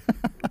time. Is it?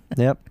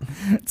 Yep.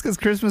 It's because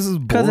Christmas is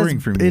boring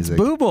for music.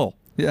 It's Booble.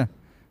 Yeah.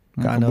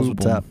 God knows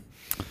what's up.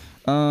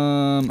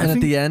 And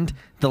at the end,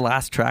 the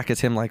last track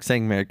is him like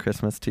saying Merry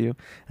Christmas to you.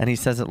 And he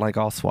says it like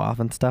all suave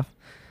and stuff.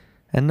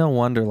 And no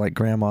wonder like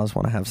grandmas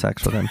want to have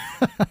sex with him.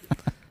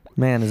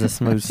 Man is a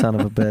smooth son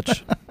of a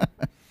bitch.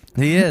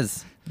 He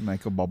is.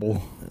 Michael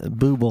Bubble.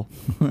 Booble.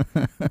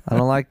 I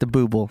don't like the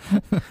Booble.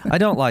 I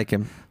don't like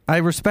him. I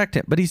respect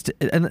him, but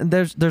and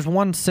there's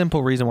one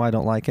simple reason why I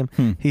don't like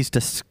him. He's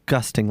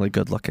disgustingly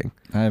good looking.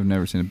 I have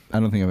never seen him. I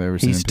don't think I've ever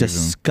seen him. He's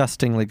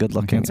disgustingly good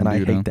looking, and I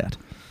hate that.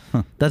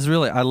 Huh. That's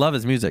really, I love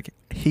his music.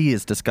 He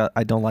is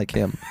I don't like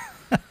him.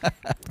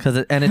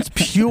 And it's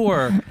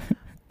pure,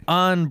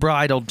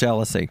 unbridled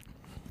jealousy.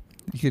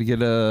 You could get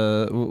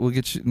we'll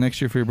get you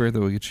next year for your birthday.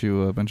 We'll get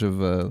you a bunch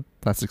of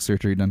plastic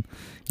surgery done.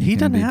 He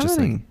doesn't have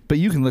any. But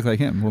you can look like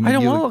him. I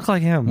don't want to look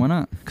like him. Why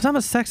not? Because I'm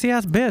a sexy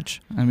ass bitch.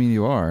 I mean,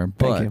 you are.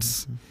 But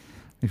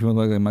if you want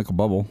to look like Michael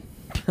Bubble,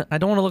 I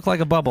don't want to look like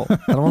a bubble.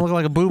 I don't want to look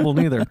like a booble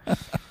neither.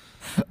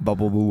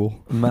 Bubble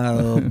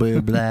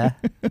booble. Blah.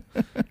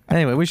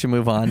 Anyway, we should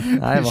move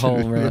on. I have a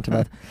whole rant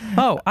about.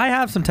 Oh, I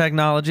have some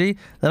technology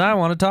that I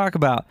want to talk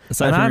about.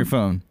 Aside from your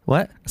phone.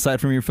 What? Aside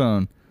from your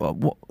phone.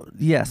 Well,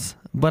 yes.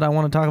 But I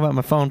want to talk about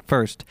my phone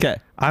first. Okay.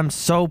 I'm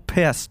so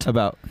pissed.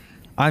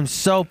 I'm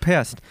so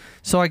pissed.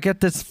 So I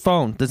get this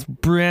phone, this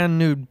brand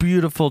new,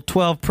 beautiful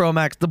 12 Pro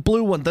Max, the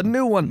blue one, the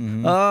new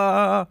one.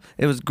 Mm-hmm.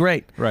 It was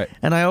great. Right.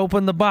 And I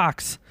open the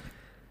box,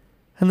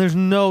 and there's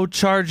no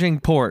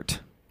charging port.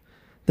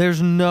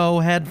 There's no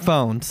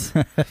headphones.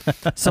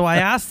 So I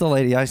asked the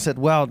lady, I said,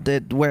 well,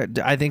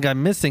 I think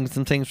I'm missing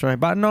some things from my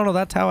box. No,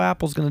 that's how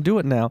Apple's going to do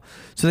it now.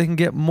 So they can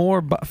get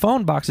more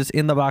phone boxes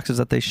in the boxes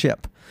that they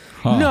ship.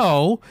 Huh.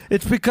 No,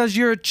 it's because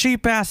you're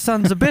cheap-ass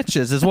sons of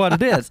bitches is what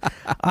it is.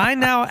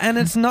 And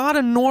it's not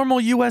a normal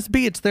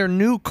USB. It's their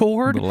new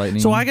cord.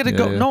 So I got to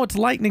go. Yeah. No, it's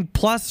Lightning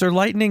Plus or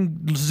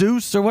Lightning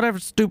Zeus or whatever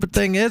stupid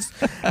thing is.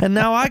 And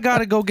now I got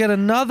to go get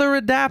another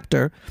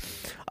adapter.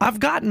 I've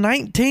got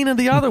 19 of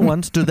the other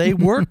ones. Do they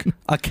work?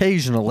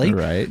 Occasionally.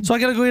 Right. So I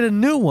got to go get a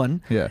new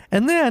one. Yeah.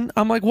 And then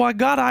I'm like, well, I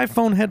got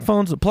iPhone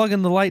headphones that plug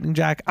in the lightning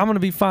jack. I'm going to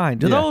be fine.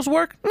 Do those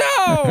work?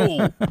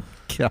 No.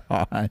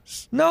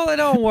 Gosh. No, they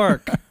don't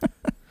work.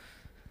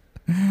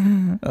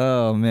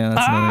 Oh, man.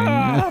 That's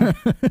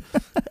annoying.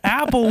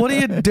 Apple, what are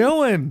you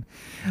doing?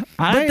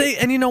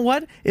 And you know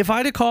what? If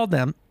I'd have called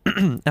them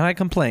and I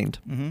complained,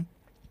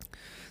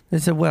 they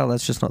said, well,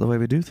 that's just not the way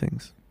we do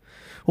things.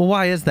 Well,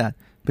 why is that?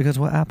 Because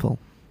we're Apple.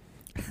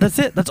 That's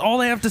it. That's all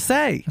they have to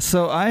say.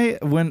 So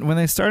when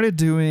they started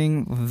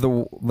doing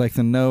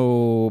the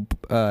no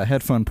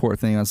headphone port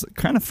thing, I was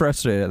kind of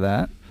frustrated at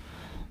that.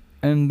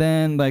 And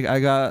then I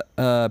got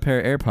a pair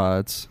of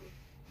AirPods.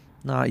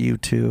 Not you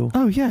too.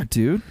 Oh yeah,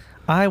 dude.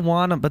 I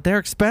want them, but they're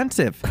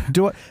expensive.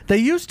 They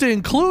used to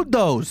include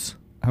those.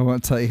 I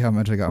won't tell you how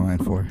much I got mine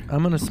for.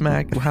 I'm gonna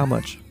smack. How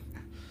much?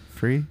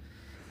 Free.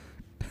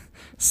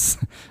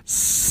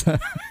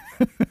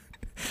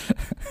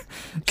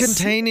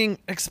 Containing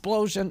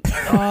explosion.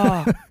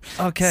 Oh,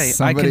 okay.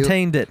 I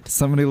contained it.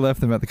 Somebody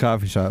left them at the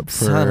coffee shop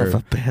for son of a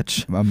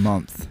bitch. A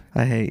month.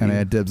 I hate you. And I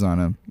had dibs on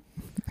them.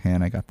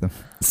 And I got them.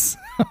 So,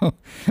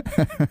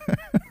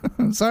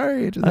 I'm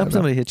sorry. I hope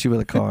somebody hit you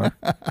with a car.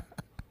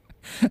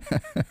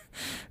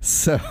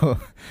 So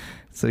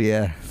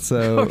yeah.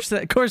 So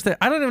of course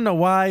I don't even know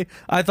why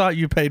I thought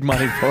you paid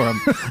money for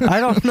them. I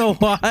don't know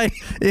why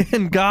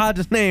in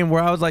God's name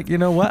where I was like, you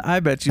know what? I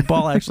bet you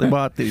Paul actually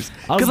bought these.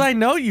 Because I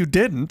know you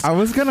didn't. I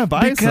was gonna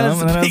buy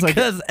some, and I was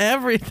because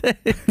everything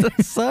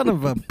son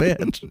of a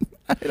bitch.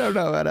 I don't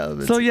know what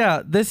else. So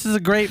yeah, this is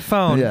a great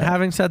phone. Yeah.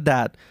 Having said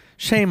that,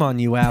 shame on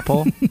you,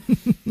 Apple.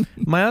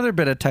 My other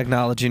bit of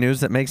technology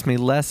news that makes me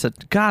less...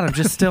 God, I'm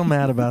just still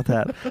mad about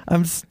that.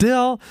 I'm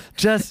still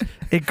just...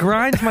 It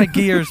grinds my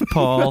gears,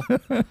 Paul.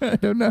 I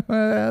don't know how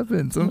that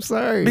happens. I'm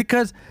sorry.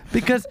 Because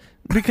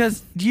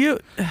you...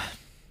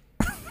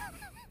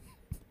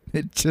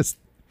 It just...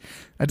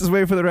 I just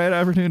wait for the right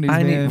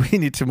opportunities, we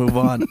need to move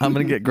on. I'm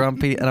going to get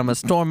grumpy, and I'm going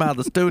to storm out of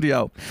the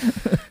studio.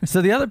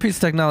 So the other piece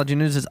of technology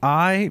news is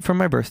for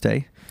my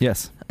birthday...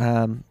 Yes.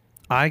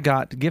 I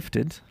got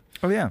gifted...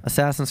 Oh, yeah.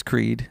 Assassin's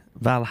Creed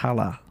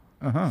Valhalla.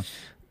 Uh-huh.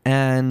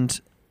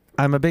 And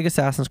I'm a big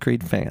Assassin's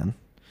Creed fan.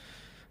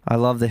 I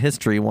love the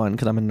history, one,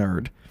 because I'm a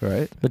nerd.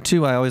 Right. But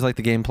two, I always like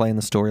the gameplay and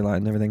the storyline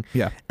and everything.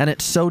 Yeah. And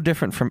it's so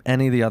different from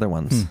any of the other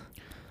ones.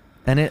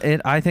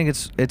 And I think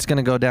it's going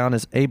to go down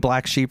as a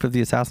black sheep of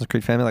the Assassin's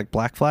Creed family, like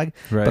Black Flag.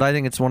 Right. But I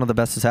think it's one of the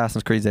best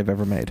Assassin's Creeds they've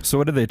ever made. So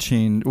what did they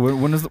change?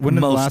 When did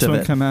the last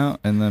one come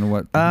out? And then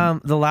what?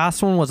 The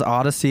last one was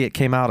Odyssey. It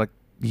came out a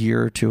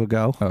year or two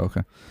ago. Oh,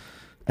 okay.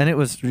 And it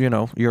was,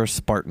 you're a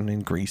Spartan in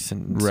Greece.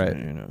 And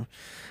right.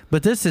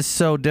 But this is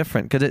so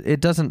different because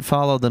it doesn't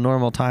follow the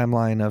normal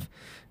timeline of...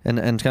 And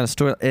kind of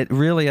story. It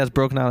really has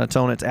broken out on its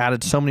own. It's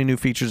added so many new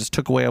features. It's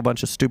took away a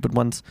bunch of stupid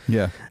ones.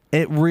 Yeah.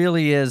 It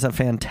really is a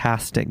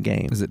fantastic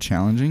game. Is it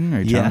challenging?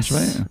 Are you challenged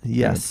by it?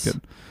 Yes.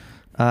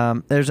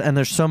 Good.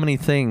 There's so many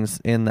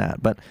things in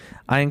that, but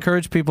I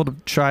encourage people to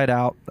try it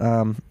out.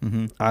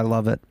 I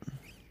love it.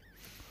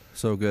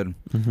 So good.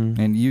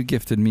 And you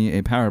gifted me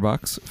a power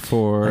box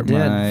for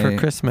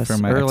Christmas, for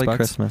my early Xbox.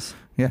 Christmas.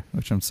 Yeah,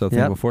 which I'm so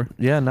thankful for.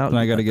 Yeah. Now and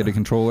I got to get a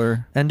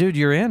controller. And dude,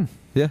 you're in.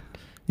 Yeah.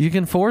 You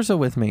can Forza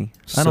with me.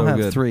 I don't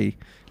have 3.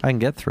 I can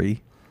get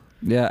 3.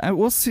 Yeah,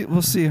 we'll see.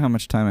 We'll see how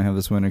much time I have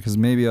this winter because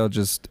maybe I'll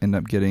just end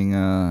up getting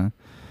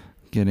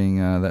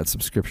that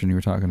subscription you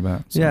were talking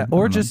about. So, yeah,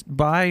 or just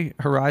buy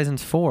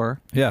Horizons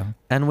 4. Yeah,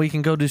 and we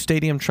can go do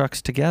stadium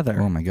trucks together.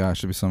 Oh my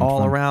gosh, it'd be so much all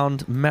fun.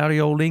 around merry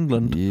old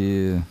England.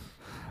 Yeah,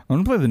 I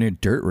want to play the new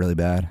Dirt really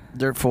bad.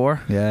 Dirt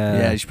 4.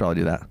 Yeah, you should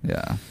probably do that.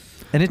 Yeah,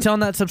 and it's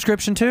on that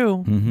subscription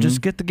too. Just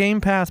get the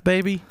Game Pass,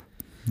 baby.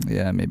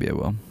 Yeah, maybe I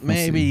will.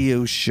 Maybe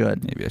you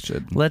should. Maybe I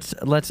should. Let's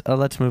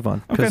move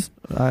on because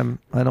I don't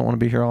want to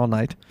be here all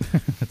night.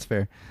 That's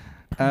fair.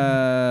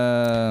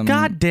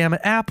 God damn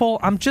it, Apple!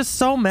 I'm just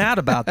so mad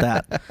about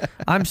that.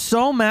 I'm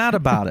so mad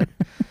about it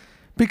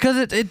because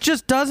it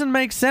just doesn't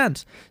make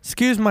sense.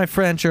 Excuse my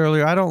French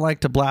earlier. I don't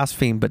like to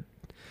blaspheme, but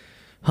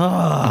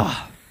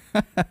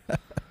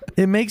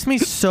it makes me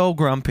so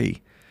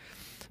grumpy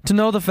to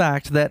know the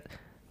fact that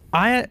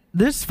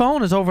this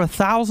phone is over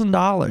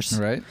 $1,000,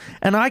 right?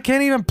 And I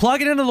can't even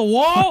plug it into the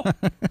wall.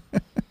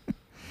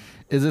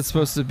 Is it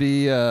supposed to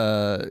be?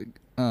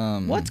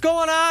 What's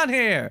going on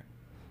here?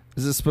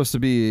 Is this supposed to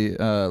be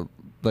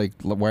like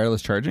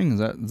wireless charging? Is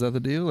that the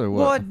deal or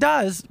what? Well, it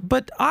does,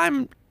 but I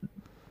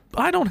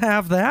don't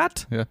have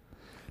that. Yeah,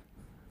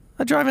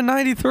 I drive a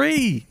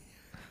 93.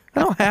 I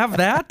don't have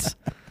that.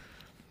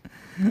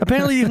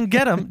 Apparently, you can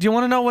get them. Do you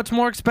want to know what's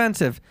more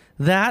expensive?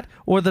 That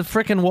or the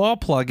frickin' wall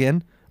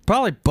plug-in?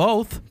 Probably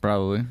both.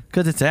 Probably.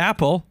 Because it's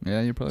Apple.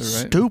 Yeah, you're probably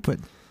right.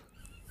 Stupid.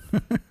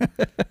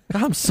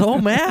 I'm so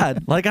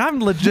mad. Like,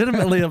 I'm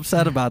legitimately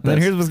upset about this.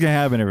 Then here's what's going to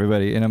happen,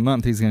 everybody. In a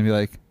month, he's going to be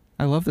like,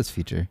 I love this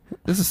feature.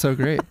 This is so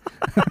great.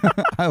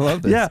 I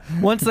love this. Yeah,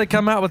 once they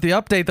come out with the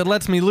update that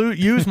lets me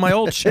use my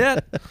old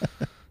shit,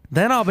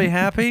 then I'll be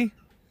happy.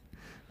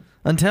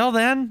 Until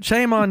then,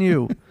 shame on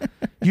you.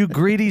 You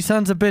greedy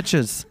sons of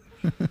bitches.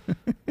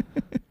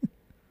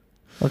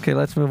 Okay,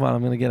 let's move on. I'm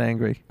going to get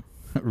angry.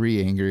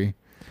 Re-angry.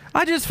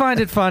 I just find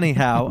it funny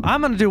how...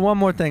 I'm going to do one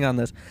more thing on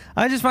this.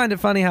 I just find it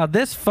funny how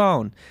this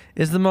phone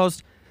is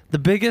the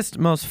biggest,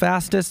 most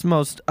fastest,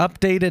 most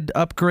updated,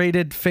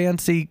 upgraded,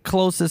 fancy,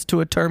 closest to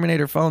a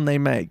Terminator phone they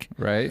make.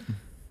 Right.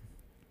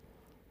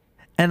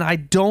 And I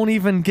don't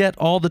even get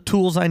all the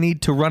tools I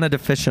need to run it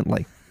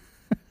efficiently.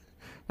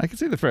 I can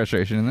see the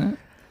frustration in that.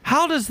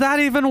 How does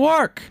that even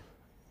work?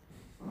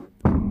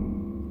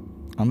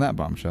 On that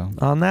bombshell.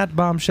 On that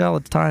bombshell,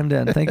 it's time to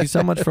end. Thank you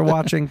so much for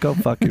watching. Go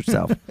fuck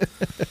yourself.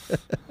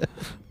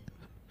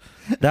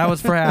 That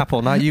was for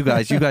Apple, not you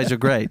guys. You guys are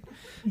great.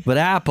 But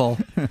Apple,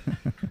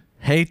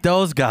 hate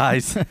those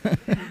guys.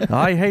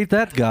 I hate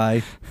that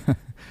guy.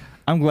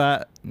 I'm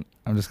glad.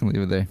 I'm just going to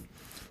leave it there.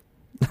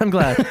 I'm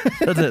glad.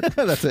 That's it.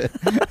 That's it.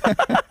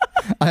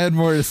 I had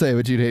more to say,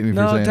 but you'd hate me for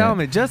saying it. No, tell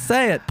me. Just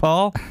say it,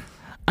 Paul.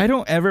 I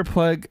don't ever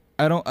plug...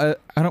 I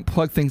don't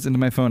plug things into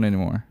my phone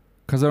anymore.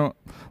 Because I don't...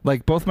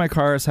 Like, both my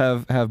cars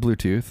have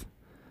Bluetooth.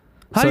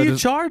 How do you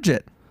charge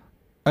it?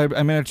 If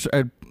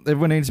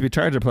when it needs to be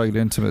charged, I plug it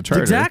into the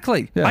charger.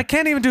 Exactly. Yeah. I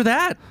can't even do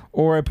that.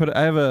 Or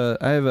I have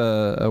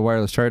a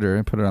wireless charger.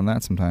 I put it on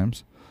that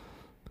sometimes.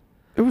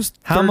 It was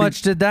How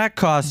much did that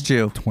cost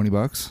you?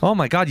 $20. Oh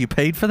my God, you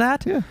paid for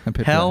that? Yeah, I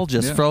paid Hell for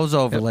that. just froze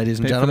over, ladies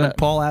and gentlemen.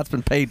 Paul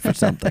Atzman paid for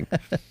something.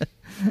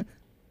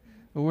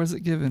 Or was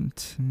it given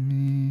to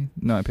me?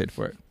 No, I paid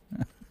for it.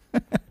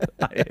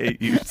 I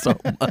hate you so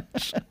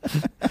much.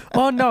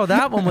 Oh no,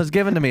 that one was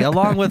given to me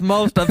along with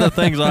most of the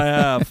things I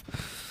have.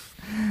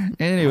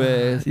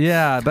 Anyways,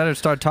 yeah, I better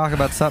start talking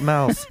about something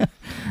else.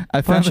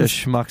 I found bunch of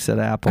schmucks at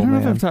Apple. I don't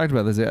know if I've talked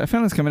about this yet. I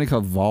found this company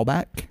called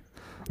Volback.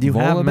 You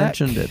have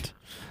mentioned it.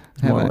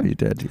 Well, you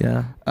did,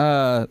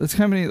 yeah. This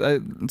company,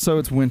 so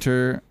it's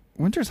winter.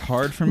 Winter's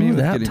hard for me. Ooh,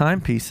 they have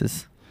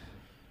timepieces.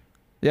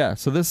 Yeah,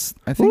 so this,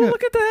 I think... Ooh,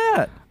 look at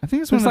that. I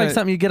think it's looks like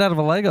something you get out of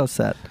a Lego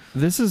set.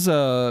 This is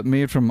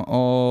made from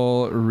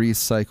all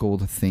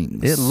recycled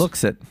things. It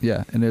looks it.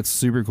 Yeah, and it's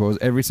super cool.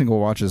 Every single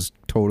watch is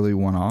totally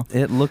one-off.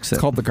 It looks it.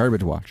 It's called the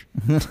Garbage Watch.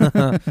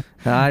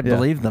 I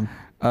believe them.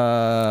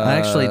 I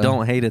actually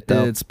don't hate it,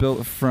 though. It's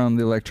built from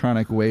the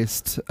electronic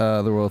waste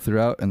the world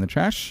throughout and the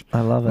trash. I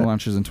love it. It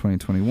launches in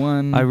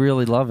 2021. I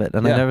really love it,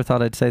 and I never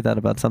thought I'd say that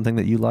about something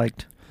that you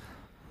liked.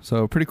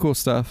 So pretty cool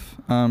stuff.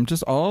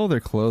 Just all their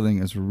clothing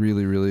is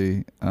really,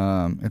 really.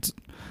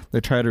 They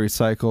try to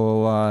recycle a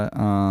lot.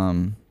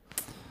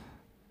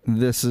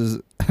 This is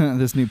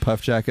this new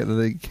puff jacket that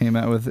they came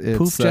out with. It's,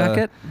 Poof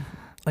jacket?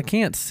 I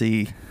can't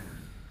see.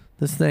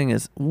 This thing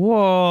is,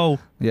 whoa.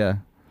 Yeah.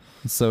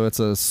 So it's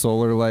a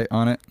solar light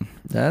on it.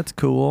 That's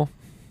cool.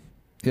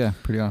 Yeah,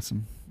 pretty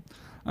awesome.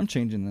 I'm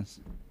changing this.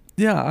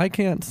 Yeah, I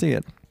can't see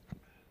it.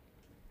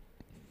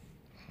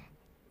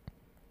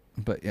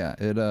 But yeah,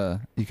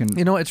 you can.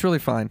 You know, it's really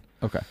fine.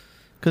 Okay.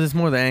 Because it's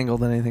more the angle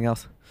than anything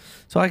else.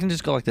 So I can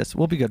just go like this.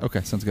 We'll be good.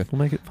 Okay, sounds good. We'll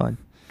make it fine.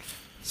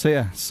 So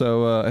yeah,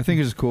 I think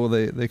it's just cool.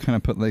 They kind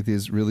of put like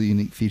these really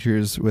unique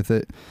features with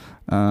it.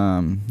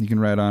 You can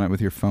write on it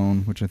with your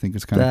phone, which I think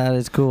is kind of that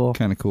is cool.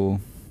 Kind of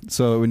cool.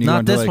 So when you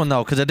not this one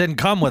though, because it didn't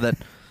come with it.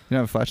 You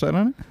have a flashlight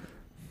on it?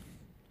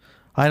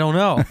 I don't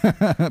know. I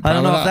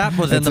don't know if that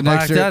was in the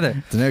box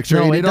either. It's an extra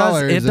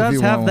 $80. It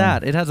does have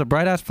that. It has a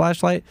bright ass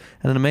flashlight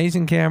and an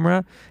amazing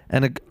camera,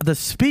 and the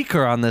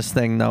speaker on this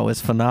thing though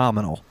is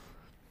phenomenal.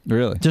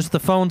 Really? Just the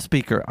phone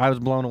speaker, I was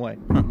blown away.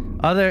 Huh.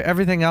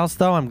 Everything else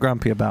though, I'm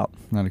grumpy about.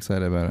 Not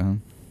excited about it, huh?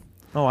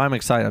 Oh, I'm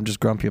excited. I'm just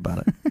grumpy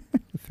about it.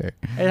 Fair.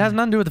 It has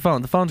nothing to do with the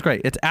phone. The phone's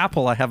great. It's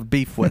Apple I have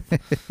beef with.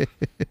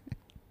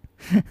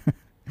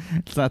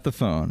 It's not the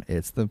phone.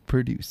 It's the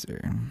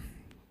producer.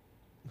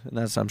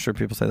 I'm sure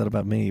people say that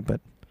about me,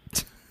 but.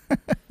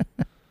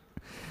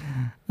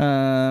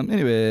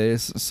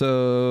 Anyways,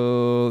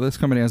 so this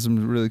company has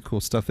some really cool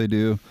stuff they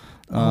do.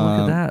 Oh, look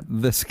at that.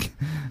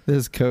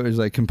 This coat is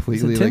like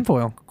completely like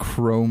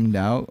chromed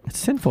out.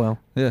 It's tinfoil.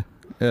 Yeah.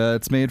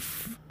 It's made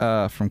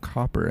from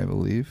copper, I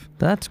believe.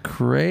 That's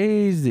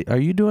crazy. Are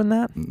you doing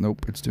that?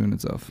 Nope, it's doing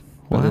itself.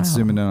 Wow. But it's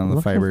zooming in on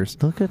the fibers.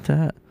 Look at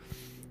that.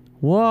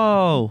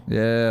 Whoa.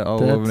 Yeah, all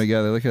woven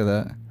together. Look at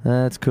that.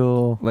 That's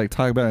cool. Like,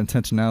 talk about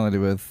intentionality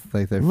with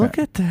like their. Look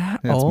at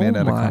that. Yeah, it's made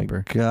out of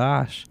copper.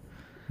 Gosh.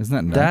 Isn't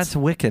that nuts? That's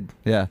wicked.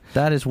 Yeah.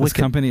 That is wicked. This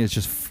company is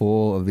just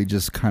full of the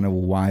just kind of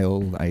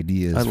wild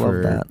ideas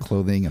for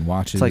clothing and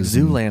watches. It's like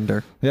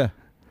Zoolander. Yeah.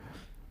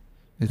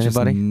 It's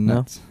anybody? Just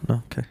nuts.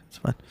 No? Okay, it's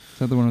fine. Is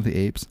that the one with the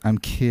apes? I'm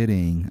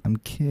kidding.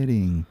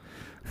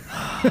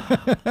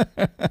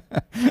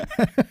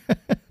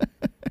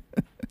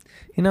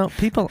 You know,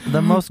 people,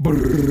 the most,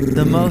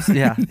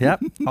 yeah,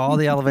 yep, all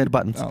the elevated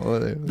buttons.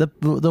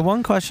 The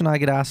one question I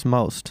get asked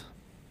most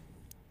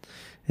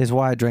is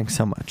why I drink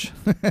so much.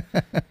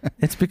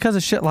 It's because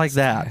of shit like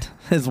that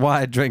is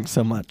why I drink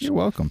so much. You're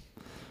welcome.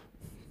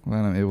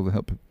 Glad I'm able to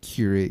help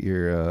curate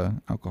your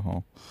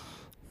alcohol.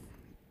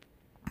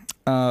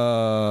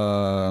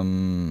 I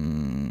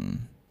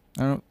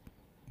don't.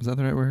 Is that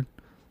the right word?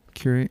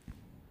 Curate.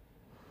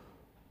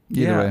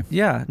 Either way.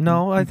 Yeah.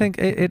 No, I think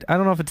it. I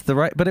don't know if it's the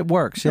right, but it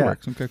works. Yeah. It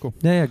works. Okay. Cool.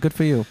 Yeah. Good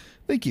for you.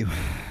 Thank you.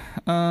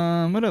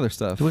 What other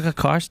stuff? Do we got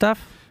car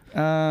stuff?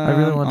 I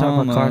really want to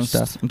talk about car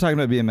stuff. I'm talking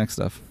about BMX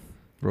stuff,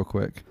 real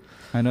quick.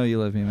 I know you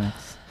love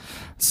BMX.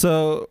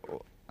 So,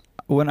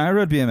 when I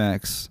rode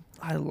BMX,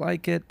 I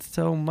like it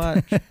so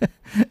much.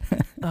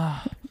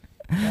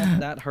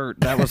 That hurt.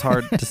 That was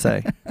hard to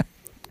say.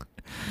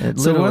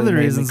 So one of the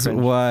reasons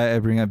why I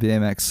bring up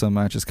BMX so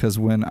much is because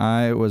when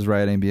I was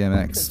riding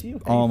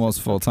BMX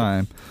almost full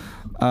time,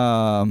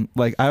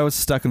 like I was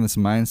stuck in this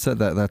mindset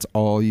that that's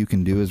all you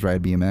can do is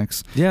ride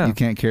BMX. Yeah. You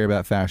can't care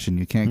about fashion.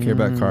 You can't care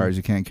about cars.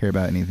 You can't care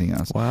about anything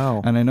else.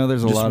 Wow. And I know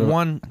there's a lot of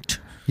one.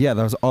 Yeah,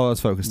 that was all I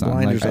was focused on.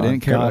 Like, I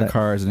didn't care about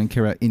cars. I didn't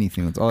care about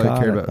anything. That's all I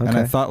cared about. Okay. And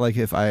I thought like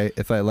if I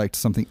liked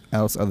something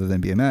else other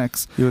than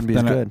BMX, you wouldn't be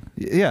as good.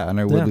 And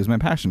I would lose my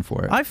passion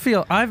for it. I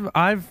feel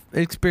I've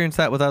experienced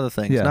that with other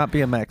things, not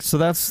BMX. So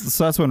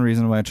that's one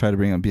reason why I try to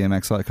bring up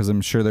BMX a lot, because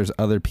I'm sure there's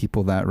other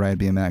people that ride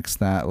BMX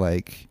that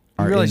like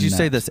are. You realize you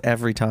say this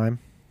every time.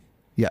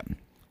 Yeah.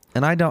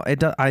 And I don't.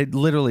 I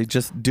literally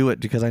just do it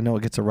because I know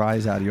it gets a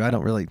rise out of you. I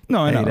don't really.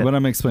 No, I know, but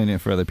I'm explaining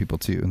it for other people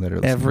too that are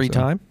listening, every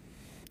time.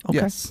 Okay,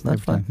 yes,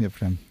 that's fine. Every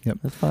time. Yep,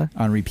 that's fine.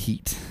 On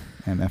repeat,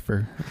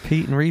 MFer.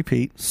 Repeat and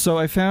repeat. So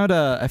I found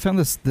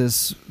this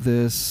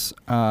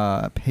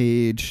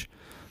page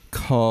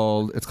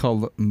called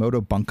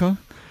Motobunka,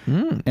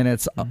 and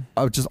it's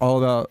just all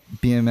about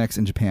BMX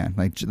in Japan,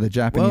 like the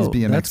Japanese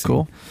BMX. That's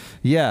cool.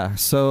 Yeah,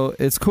 so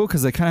it's cool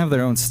because they kind of have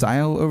their own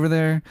style over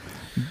there.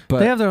 But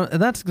they have their own,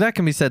 that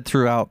can be said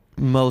throughout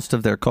most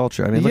of their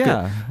culture. I mean,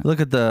 look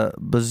at the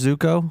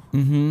Bazuko.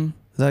 Mm-hmm.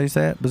 Is that how you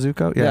say it?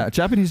 Bazuko? Yeah.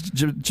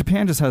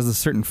 Japan just has a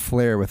certain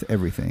flair with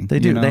everything. They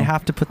do. You know? They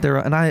have to put their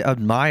own, and I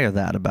admire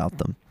that about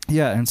them.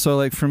 Yeah, and so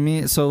like for me,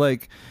 it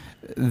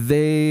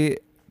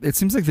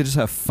seems like they just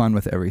have fun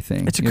with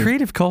everything. It's a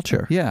creative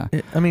culture. Yeah.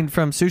 I mean,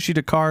 from sushi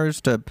to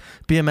cars to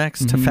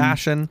BMX to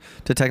fashion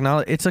to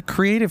technology, it's a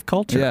creative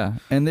culture. Yeah,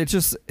 and they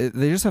just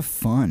have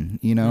fun,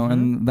 you know,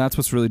 and that's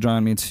what's really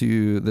drawing me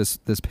to this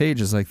page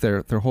is like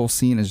their whole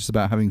scene is just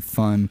about having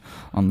fun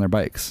on their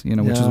bikes, you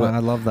know, which is what I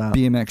love that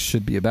BMX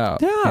should be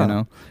about. Yeah, you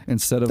know,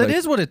 instead of that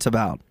is what it's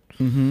about.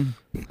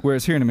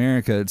 Whereas here in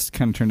America, it's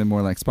kind of turned into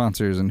more like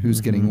sponsors and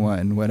who's getting what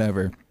and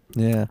whatever.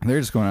 Yeah, they're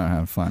just going out and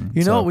having fun.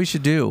 You know what we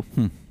should do?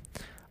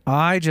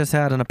 I just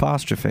had an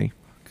apostrophe.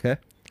 Okay.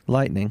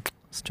 Lightning.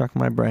 Struck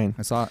my brain.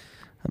 I saw it.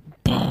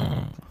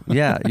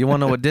 Yeah, you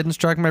want to know what didn't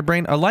strike my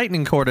brain? A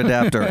lightning cord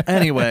adapter.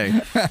 Anyway.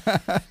 God,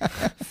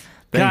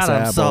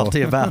 I'm Apple.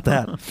 salty about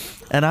that.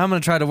 And I'm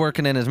going to try to work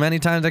it in as many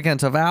times as I can.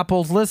 So if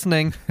Apple's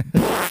listening,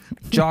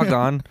 jog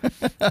on.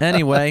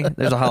 Anyway,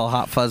 there's a whole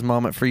hot fuzz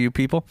moment for you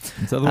people.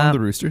 Is that the one with the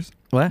roosters?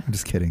 What? I'm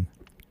just kidding.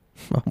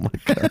 Oh, my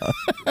God.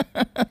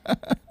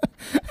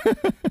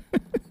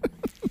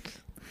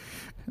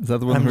 Is that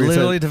the one I'm where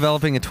literally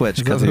developing a twitch.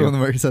 Is that the one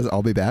where he says,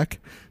 I'll be back?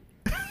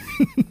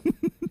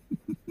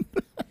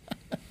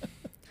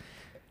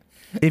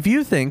 If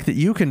you think that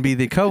you can be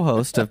the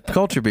co-host of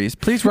Culture Beast,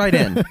 please write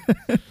in.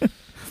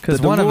 Because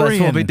one of us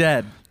will be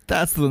dead.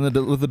 That's the one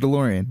with the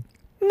DeLorean.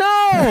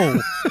 No!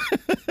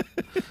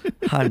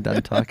 I'm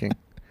done talking.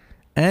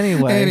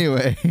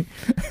 Anyway.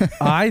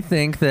 I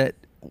think that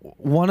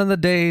one of the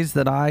days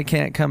that I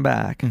can't come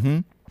back,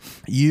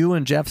 you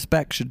and Jeff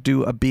Speck should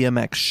do a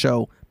BMX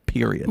show,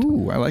 period.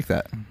 Ooh, I like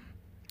that.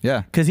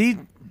 Yeah. Because he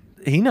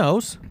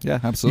knows. Yeah,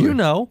 absolutely. You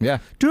know. Yeah.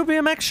 Do a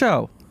BMX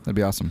show. That'd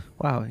be awesome.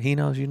 Wow, he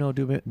knows, you know.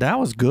 That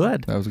was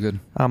good. That was good.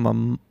 I'm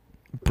a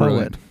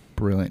poet.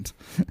 Brilliant.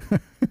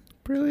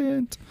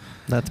 Brilliant.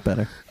 That's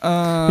better.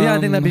 Yeah, I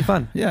think that'd be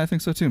fun. Yeah, I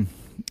think so too.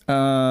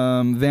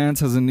 Vans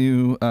has a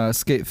new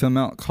skate film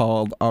out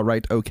called All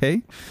Right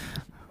Okay.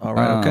 All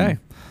right, okay.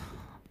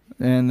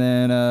 And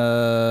then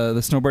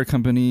the snowboard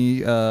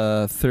company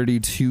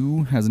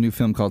 32 has a new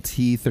film called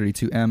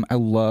T32M. I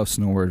love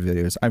snowboard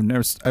videos. I've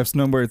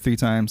snowboarded 3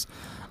 times.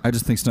 I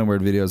just think snowboard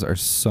videos are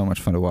so much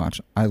fun to watch.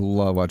 I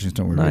love watching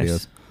snowboard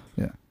videos.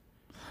 Yeah.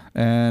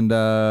 And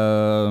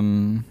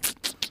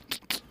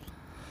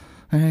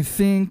I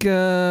think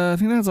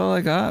that's all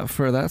I got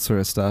for that sort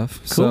of stuff.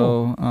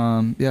 Cool.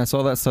 So so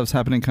all that stuff's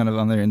happening kind of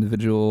on their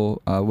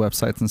individual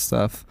websites and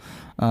stuff.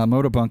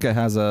 Motobunka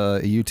has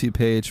a YouTube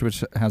page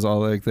which has all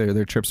like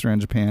their trips around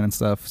Japan and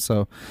stuff.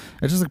 So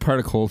it's just like part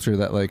of culture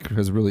that like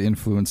has really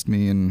influenced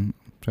me and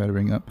try to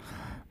bring up.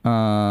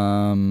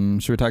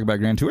 Should we talk about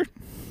Grand Tour?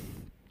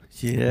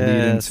 Yes. You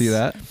didn't see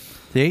that?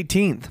 The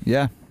 18th.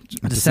 Yeah.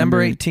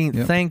 December 18th.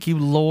 Yep. Thank you,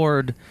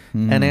 Lord,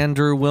 and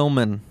Andrew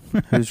Willman,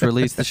 who's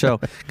released the show.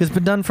 Because it's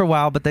been done for a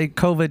while, but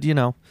COVID, you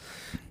know.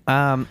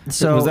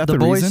 So was that the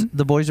boys, reason?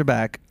 The boys are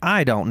back.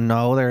 I don't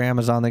know. They're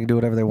Amazon. They can do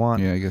whatever they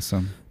want. Yeah, I guess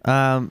so.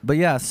 But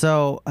yeah,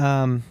 so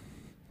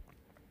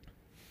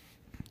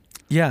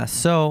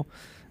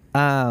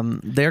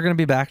they're going to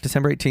be back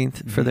December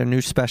 18th for their new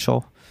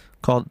special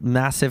called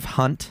Massive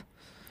Hunt.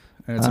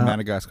 And it's in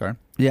Madagascar.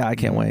 Yeah, I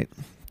can't wait.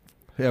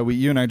 Yeah,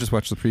 you and I just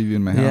watched the preview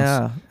in my house.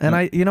 Yeah, and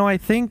I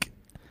think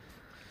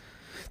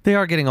they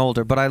are getting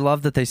older, but I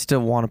love that they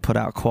still want to put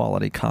out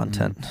quality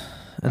content.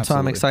 And so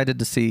I'm excited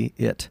to see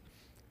it.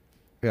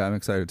 Yeah, I'm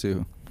excited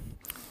too.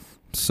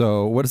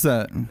 So what is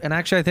that? And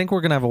actually, I think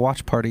we're going to have a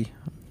watch party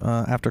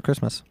after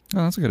Christmas.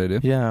 Oh, that's a good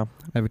idea. Yeah.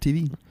 I have a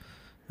TV.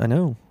 I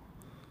know.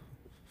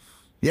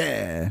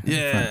 Yeah.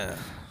 Yeah.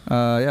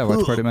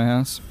 Watch party at my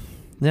house.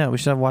 Yeah, we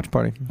should have a watch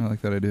party. I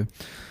like that idea.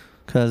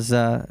 Because,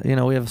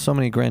 we have so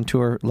many Grand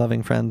Tour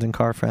loving friends and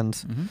car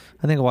friends.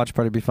 I think a watch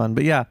party would be fun.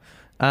 But yeah,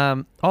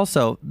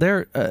 also,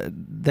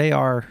 they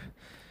are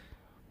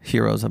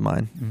heroes of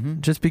mine.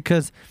 Just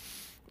because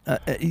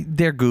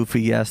they're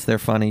goofy, yes, they're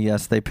funny,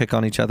 yes, they pick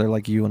on each other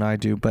like you and I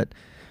do, but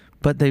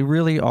they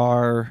really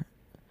are,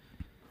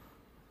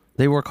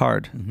 they work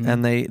hard,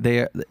 and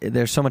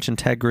there's so much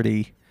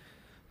integrity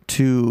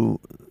to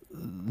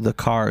the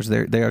cars.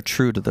 They are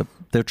true to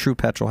they're true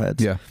petrol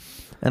heads. Yeah.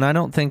 And I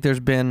don't think there's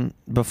been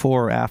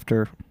before or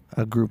after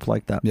a group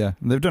like that. Yeah,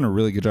 they've done a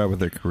really good job with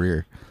their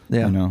career.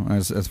 Yeah, you know,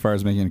 as far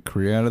as making a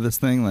career out of this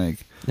thing, like.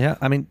 Yeah,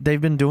 I mean, they've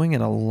been doing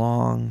it a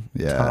long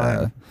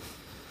time.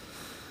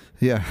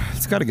 Yeah,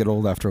 it's got to get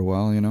old after a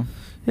while, you know.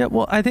 Yeah,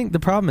 well, I think the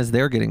problem is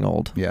they're getting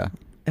old. Yeah,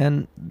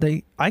 and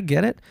I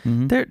get it.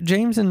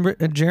 James and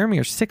Jeremy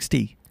are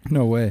 60.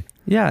 No way.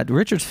 Yeah,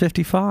 Richard's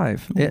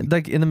 55.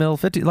 Like in the middle of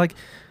 50. Like,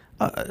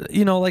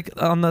 like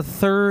on the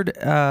third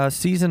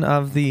season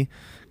of the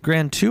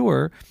Grand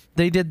Tour,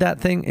 they did that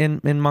thing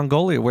in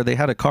Mongolia where they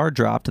had a car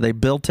dropped, they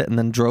built it and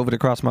then drove it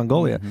across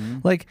Mongolia.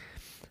 Like,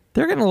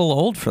 they're getting a little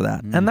old for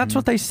that. And that's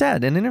what they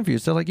said in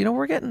interviews. They're like,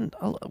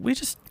 we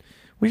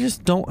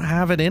just don't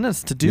have it in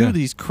us to do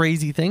these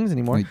crazy things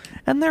anymore. Like,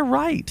 and they're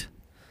right.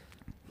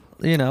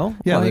 You know?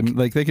 Yeah,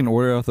 like they can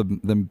order off the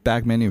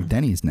back menu of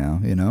Denny's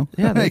now, you know?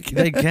 Yeah, they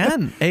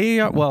can.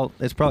 AAR, well,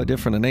 it's probably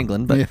different in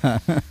England, but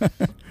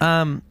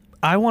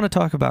I want to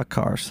talk about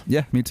cars.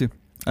 Yeah, me too.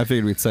 I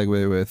figured we'd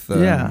segue with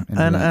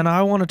and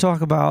I want to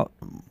talk about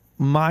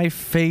my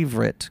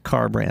favorite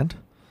car brand,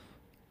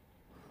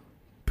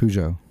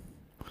 Peugeot.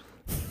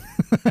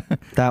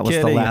 That was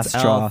the last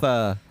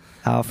straw.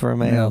 Alfa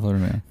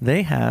Romeo.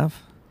 They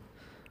have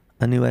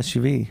a new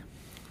SUV.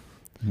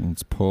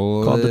 Let's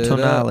pull called the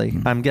Tonale.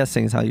 Tonale. I'm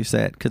guessing is how you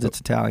say it because it's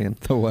Italian.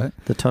 The what?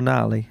 The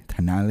Tonale.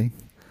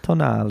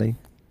 Tonale.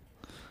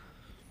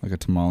 Like a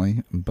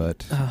tamale,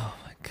 but oh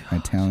my God.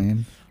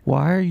 Italian.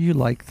 Why are you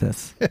like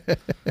this?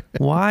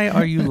 Why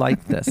are you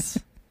like this?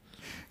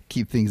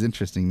 Keep things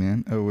interesting,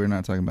 man. Oh, we're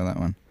not talking about that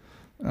one.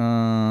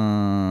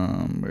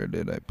 Where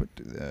did I put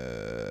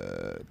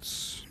that?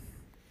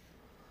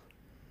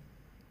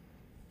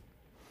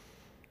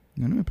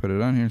 I'm gonna put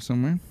it on here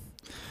somewhere.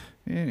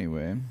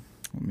 Anyway,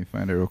 let me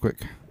find it real quick.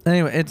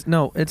 Anyway,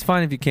 it's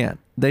fine if you can't.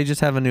 They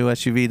just have a new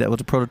SUV that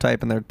was a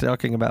prototype, and they're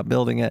talking about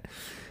building it.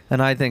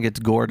 And I think it's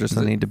gorgeous.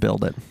 They need to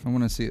build it. I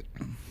want to see it.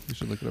 You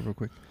should look it up real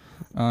quick.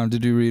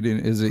 Did you read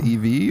it? Is it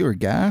EV or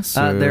gas?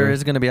 Or? There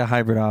is going to be a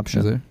hybrid option.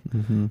 Is there?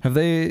 Mm-hmm. Have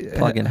they?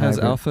 Plug-in has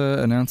hybrid. Alpha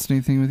announced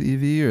anything with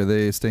EV, or are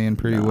they staying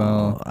pretty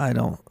well? I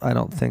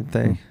don't think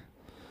they.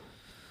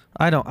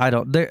 I don't.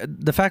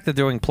 The fact that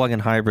they're doing plug-in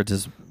hybrids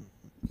is,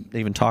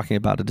 even talking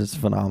about it is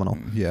phenomenal.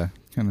 Yeah,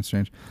 kind of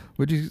strange.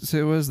 What did you say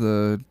it was?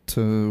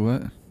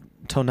 What?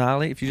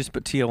 Tonale. If you just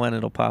put TON,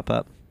 it'll pop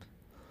up.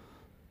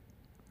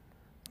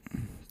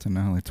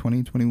 Tonale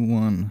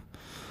 2021.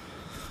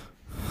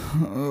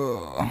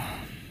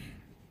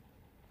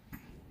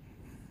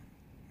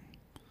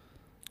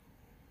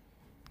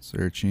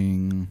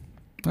 Searching.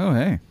 Oh,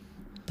 hey.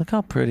 Look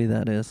how pretty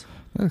that is.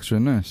 That looks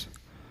really nice.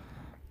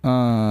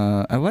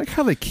 I like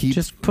how they keep...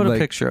 Just put a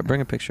picture up.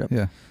 Bring a picture up.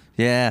 Yeah.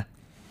 Yeah.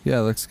 Yeah,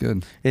 it looks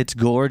good. It's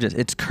gorgeous.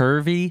 It's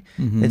curvy.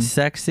 Mm-hmm. It's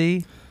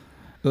sexy.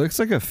 It looks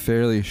like a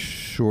fairly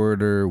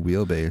shorter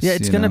wheelbase. Yeah,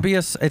 it's going to be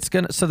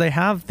so they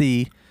have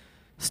the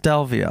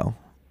Stelvio,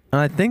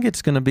 and I think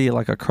it's going to be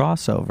like a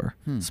crossover,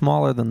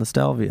 smaller than the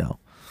Stelvio.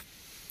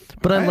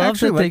 But I love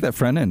actually like that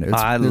front end.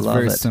 It's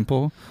very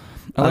simple.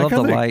 I love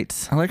the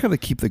lights. I like how they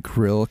keep the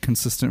grill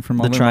consistent from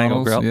all the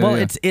triangle models. grill.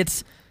 Yeah,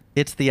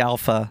 it's the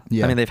Alpha.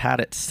 Yeah. I mean, they've had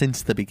it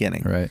since the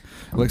beginning. Right.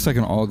 It looks like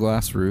an all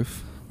glass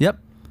roof. Yep.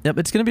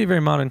 It's going to be a very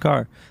modern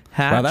car.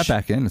 Hatch. Wow, that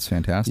back end is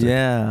fantastic.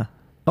 Yeah.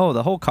 Oh,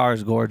 the whole car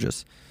is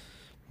gorgeous.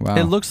 Wow.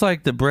 It looks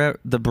like the Brera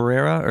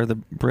or the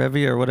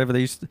Brevia or whatever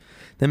they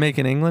make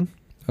in England.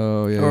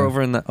 Oh yeah. Or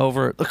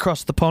over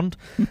across the pond,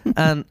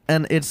 and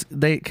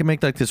they can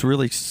make like this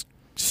really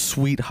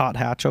sweet hot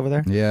hatch over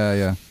there. Yeah,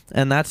 yeah.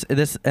 And that's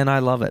this, and I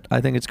love it.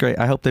 I think it's great.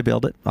 I hope they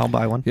build it. I'll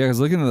buy one. Yeah, because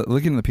looking at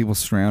the people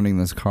surrounding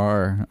this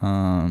car,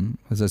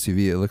 this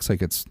SUV, it looks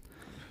like it's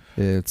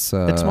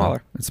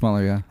smaller. It's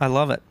smaller, yeah. I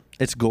love it.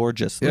 It's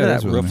gorgeous. Look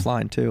at that roof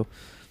line too.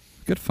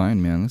 Good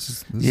find, man. This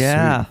is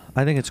yeah. Sweet.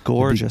 I think it's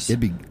gorgeous. I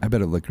bet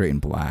it'd look great in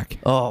black.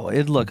 Oh,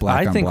 it'd look.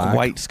 Black I think black.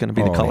 white's going to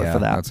be the color for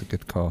that. That's a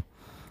good call.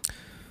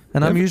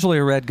 And I'm usually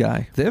a red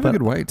guy. They have a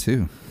good white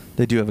too.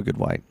 They do have a good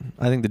white.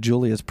 I think the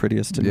Giulia's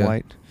prettiest in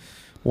white.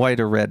 White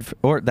or red,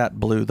 or that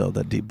blue though.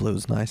 That deep blue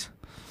is nice.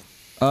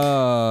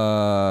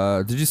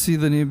 Did you see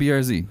the new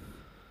BRZ?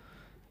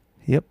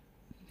 Yep.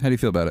 How do you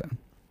feel about it?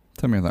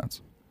 Tell me your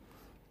thoughts.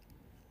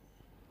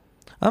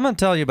 I'm going to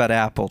tell you about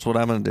apples, what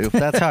I'm going to do.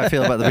 That's how I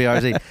feel about the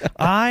BRZ.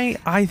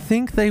 I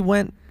think they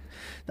went...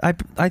 I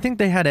think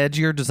they had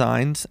edgier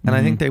designs, and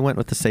I think they went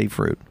with the safe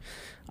route.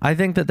 I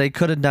think that they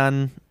could have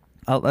done...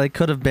 they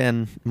could have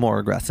been more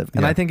aggressive,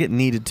 and I think it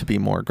needed to be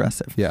more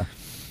aggressive. Yeah.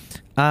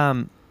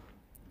 And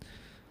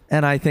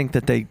I think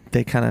that they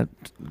kind of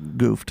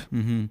goofed.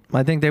 Mm-hmm.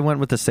 I think they went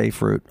with the safe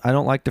route. I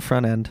don't like the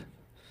front end.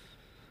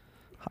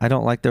 I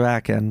don't like the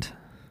back end.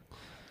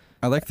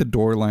 I like the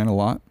door line a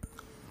lot.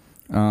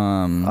 The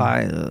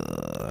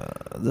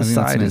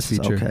side is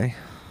okay.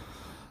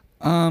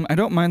 I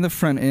don't mind the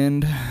front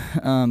end.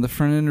 The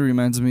front end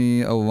reminds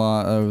me a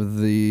lot of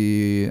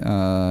the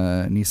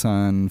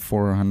Nissan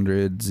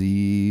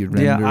 400Z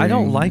rendering. Yeah, I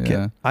don't like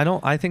it.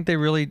 I think they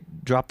really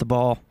dropped the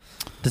ball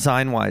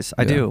design wise.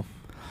 I do.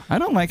 I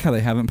don't like how they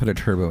haven't put a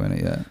turbo in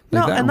it yet.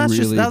 No, and that's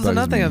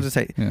another thing I was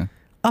going to say. Yeah.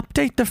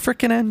 Update the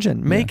frickin'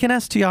 engine. Make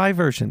an STI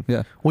version.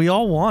 Yeah. We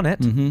all want it.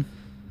 Mm-hmm.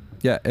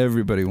 Yeah,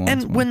 everybody wants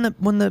and one.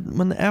 when the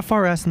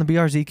FRS and the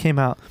BRZ came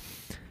out,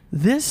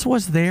 this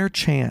was their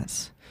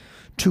chance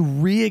to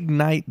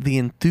reignite the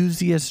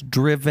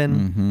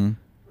enthusiast-driven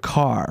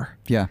car.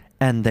 Yeah.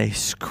 And they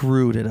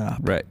screwed it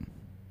up. Right.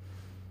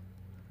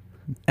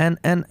 And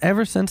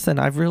ever since then,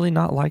 I've really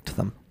not liked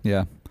them.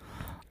 Yeah.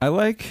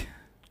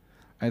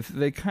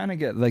 They kind of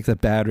get like the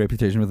bad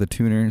reputation with the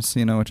tuners,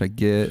 which I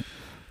get.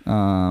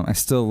 I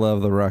still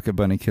love the Rocket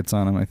Bunny kits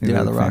on them. I think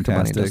the Rocket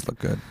fantastic. Bunny does look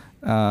good.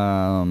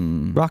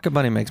 Rocket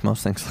Bunny makes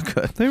most things look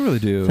good. They really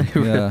do.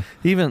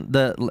 Even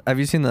have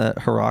you seen the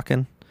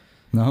Huracan?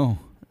 No.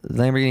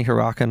 Lamborghini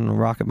Huracan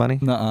Rocket Bunny?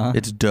 Nuh-uh.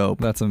 It's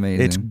dope. That's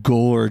amazing. It's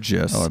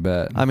gorgeous. Oh, I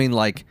bet. I mean,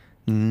 like,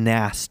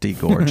 nasty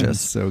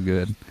gorgeous. So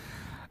good.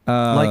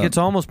 Like, it's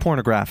almost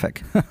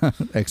pornographic.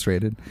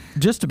 X-rated.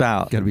 Just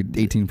about. Got to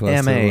be 18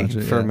 plus. MA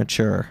for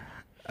mature.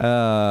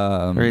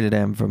 Rated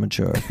M for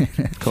mature.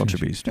 Culture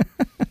Beast.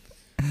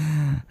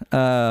 What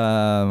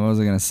was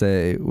I gonna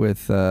say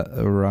with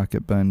a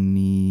Rocket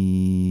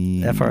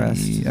Bunny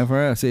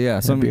FRS? Yeah,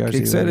 so I'm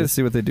excited to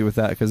see what they do with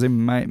that because they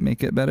might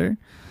make it better.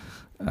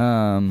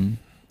 I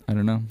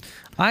don't know.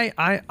 But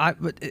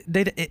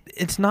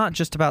it's not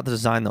just about the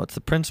design though. It's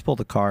the principle of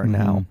the car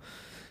now.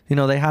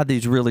 They had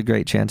these really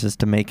great chances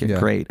to make it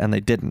great, and they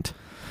didn't.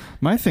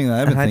 My thing that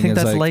I've been thinking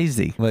is that's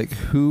lazy. Like,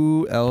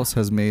 who else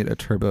has made a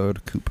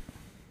turboed coupe?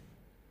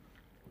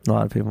 A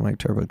lot of people make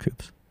turbo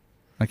coupes.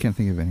 I can't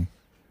think of any.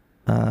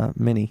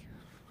 Mini.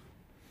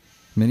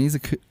 Mini's a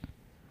coupe.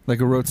 Like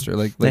a Roadster.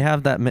 Like they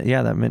have that.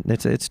 Yeah,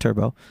 it's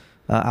turbo.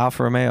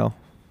 Alfa Romeo.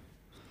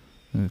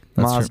 Mazda.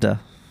 Mazda.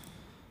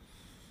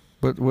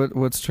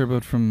 What's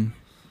turboed from?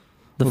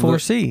 The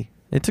 4C.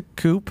 It's a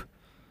coupe.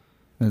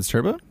 And it's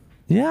turboed?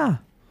 Yeah.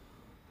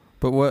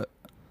 But what?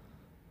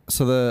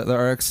 So the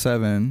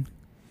RX-7,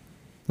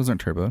 those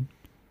aren't turboed.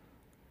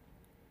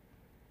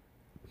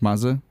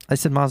 Mazda? I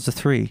said Mazda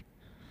 3.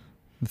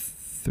 The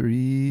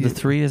 3? The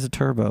 3 is a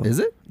turbo. Is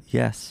it?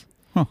 Yes.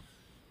 Huh.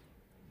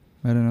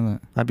 I didn't know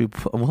that. I'd be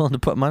willing to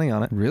put money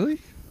on it. Really?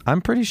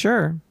 I'm pretty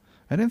sure.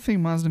 I didn't think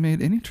Mazda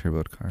made any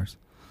turboed cars.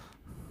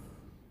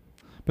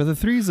 But the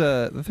 3's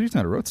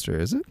not a Roadster,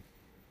 is it?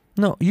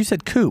 No, you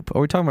said coupe.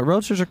 Are we talking about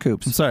roadsters or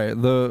coupes? I'm sorry.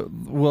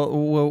 What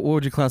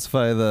would you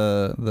classify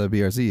the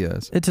BRZ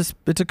as?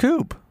 It's a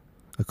coupe.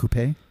 A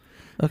coupe?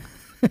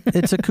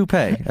 It's a coupe.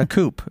 A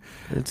coupe.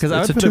 Because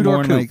I would put it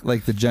more in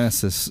like the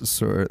Genesis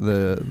sort,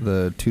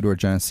 the two-door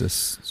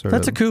Genesis sort.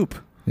 That's a coupe.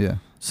 Yeah.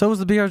 So is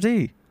the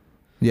BRZ.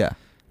 Yeah.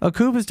 A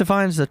coupe is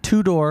defined as a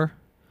two-door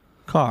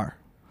car.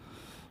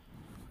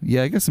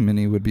 Yeah, I guess a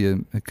Mini would be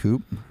a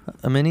coupe.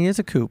 A Mini is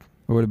a coupe.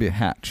 Or would it be a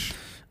hatch?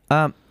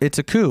 It's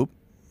a coupe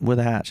with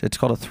a hatch. It's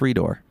called a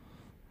three-door.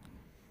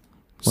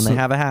 When they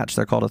have a hatch,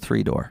 they're called a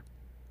three-door.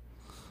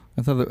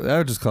 I thought I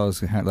would just call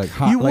it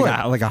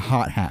like a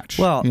hot hatch.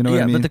 Well, you know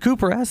what I mean? But the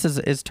Cooper S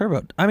is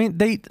turbo. I mean,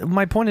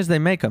 my point is they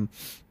make them,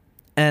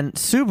 and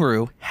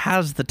Subaru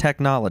has the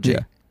technology.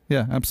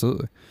 Yeah,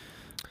 absolutely.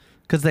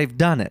 Because they've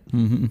done it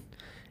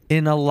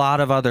in a lot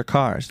of other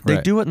cars.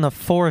 They do it in the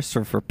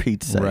Forester, for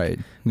Pete's sake. Right.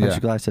 Aren't you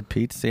glad I said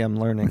Pete? See, I'm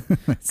learning.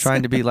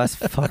 Trying to be less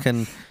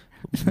fucking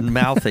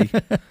mouthy.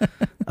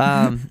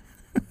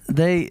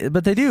 They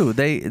do.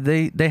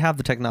 They have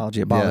the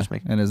technology. It bothers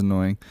me. And it's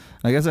annoying.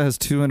 I guess it has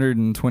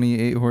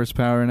 228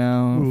 horsepower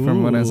now. Ooh.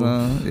 From what I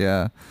saw.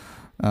 Yeah.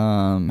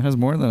 It has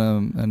more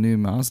than a new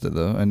Mazda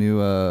though. A new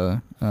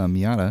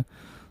Miata,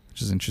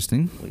 which is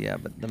interesting. Well, yeah,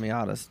 but the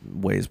Miata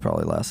weighs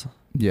probably less.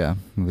 Yeah,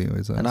 it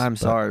weighs less. And I'm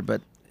sorry,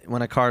 but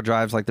when a car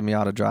drives like the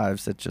Miata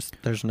drives, it just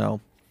there's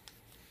no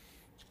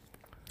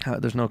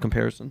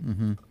comparison.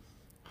 Mm-hmm.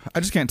 I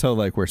just can't tell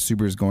like where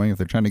Subaru's going if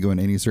they're trying to go in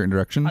any certain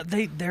direction.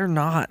 They're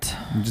not.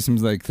 It just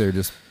seems like they're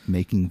just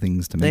making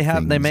things to make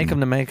things. They make them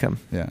to make them.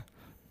 Yeah.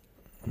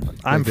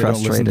 I'm frustrated. They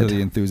don't listen to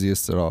the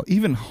enthusiasts at all.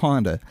 Even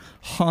Honda,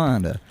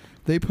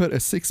 they put a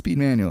 6-speed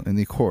manual in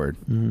the Accord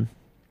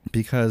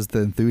because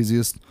the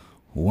enthusiasts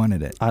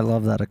wanted it. I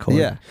love that Accord.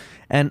 Yeah.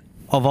 And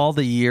of all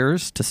the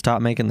years to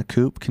stop making the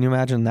coupe, can you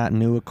imagine that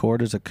new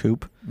Accord as a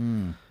coupe?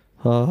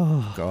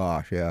 Oh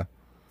gosh, yeah.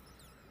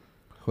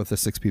 With a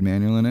 6-speed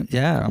manual in it?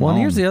 Yeah. Well,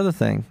 here's the other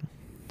thing.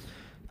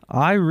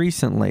 I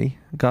recently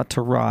got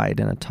to ride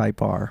in a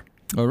Type R.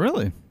 Oh,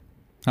 really?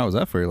 How was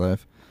that for your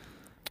life?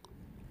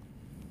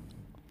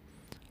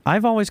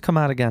 I've always come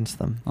out against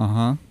them.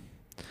 Uh-huh.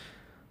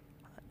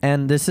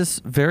 And this is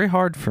very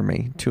hard for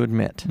me to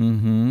admit.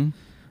 Mm-hmm.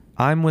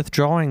 I'm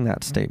withdrawing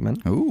that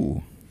statement.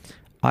 Ooh.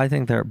 I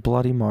think they're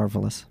bloody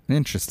marvelous.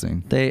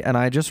 Interesting. And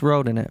I just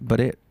wrote in it, but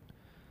it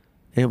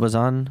was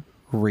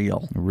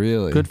unreal.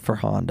 Really? Good for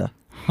Honda.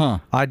 Huh.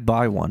 I'd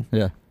buy one.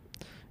 Yeah.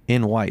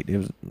 In white.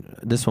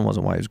 This one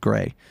wasn't white, it was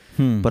gray.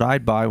 But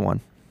I'd buy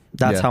one.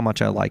 That's how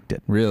much I liked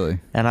it. Really?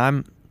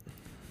 And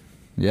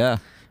yeah.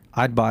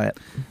 I'd buy it.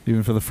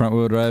 Even for the front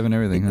wheel drive and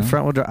everything, huh? The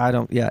front wheel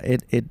drive,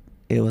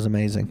 it was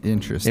amazing.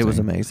 Interesting. It was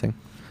amazing.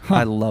 Huh.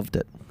 I loved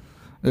it.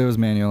 It was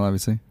manual,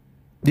 obviously.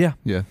 Yeah.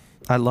 Yeah.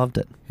 I loved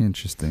it.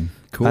 Interesting.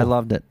 Cool. I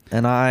loved it.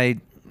 And I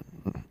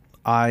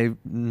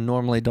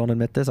normally don't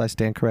admit this. I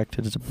stand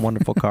corrected. It's a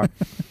wonderful car.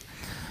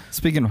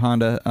 Speaking of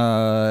Honda,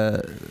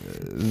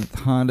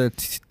 Honda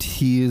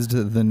teased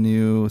the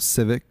new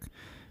Civic,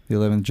 the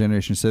 11th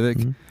generation Civic.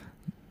 Mm-hmm.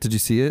 Did you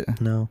see it?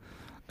 No.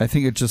 I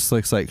think it just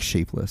looks like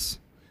shapeless.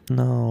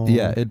 No.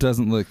 Yeah, it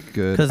doesn't look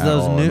good at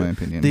all, in my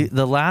opinion. The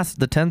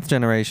 10th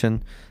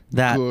generation,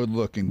 that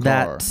good-looking car.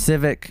 That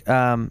Civic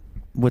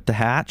with the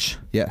hatch.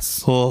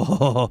 Yes.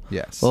 Oh.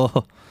 Yes.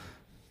 Oh.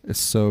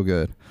 It's so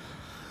good.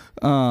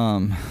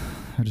 I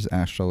just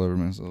ashed all over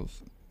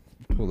myself.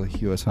 Pull the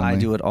US Honda. I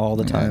do it all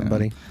the time,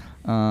 buddy.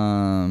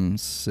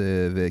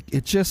 Civic.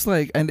 It's just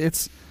like, and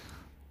it's,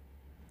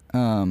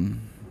 I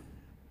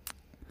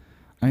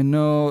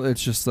know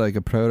it's just like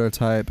a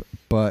prototype,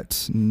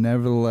 but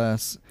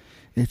nevertheless,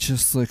 it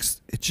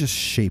just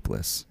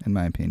shapeless, in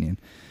my opinion.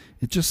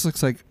 It just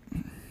looks like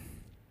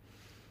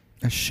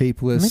a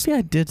shapeless. Maybe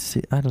I did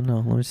see. I don't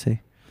know. Let me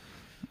see.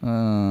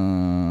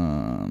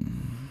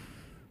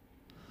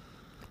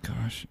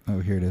 Gosh. Oh,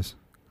 here it is.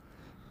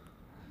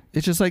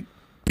 It's just like,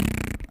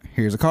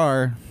 here's a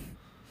car.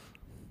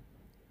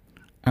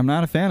 I'm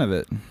not a fan of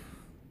it.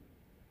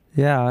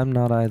 Yeah, I'm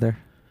not either.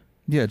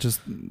 Yeah,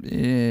 just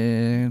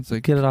it's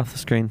like, get it off the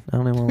screen. I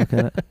don't even want to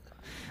look at it.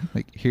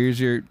 Like, here's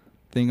your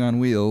thing on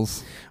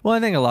wheels. Well, I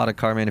think a lot of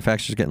car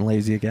manufacturers are getting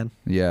lazy again.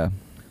 Yeah.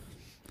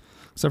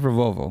 Except for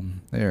Volvo.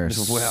 They are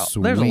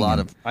swinging. There's a lot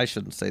of, I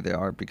shouldn't say they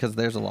are, because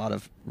there's a lot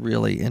of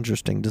really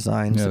interesting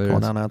designs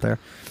going on out there.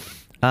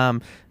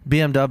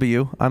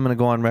 BMW, I'm going to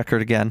go on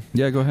record again.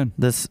 Yeah, go ahead.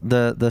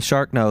 The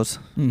shark nose,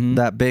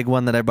 that big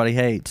one that everybody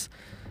hates.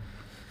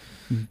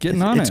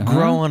 Getting on it. It's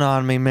growing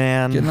on me,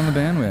 man. Getting on the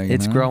bandwagon.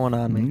 It's growing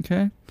on me.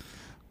 Okay.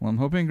 Well, I'm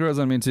hoping it grows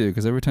on me too,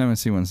 because every time I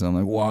see one, so I'm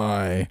like,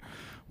 why?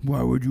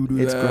 Why would you do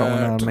that? It's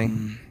growing on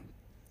me.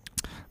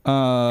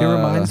 It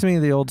reminds me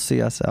of the old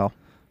CSL.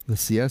 The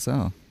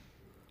CSL.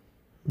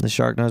 The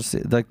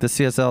Sharknose, like the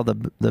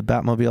CSL, the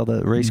Batmobile,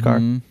 the race car.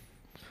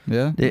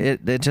 Yeah.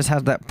 It just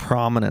has that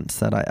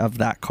prominence of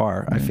that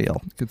car, I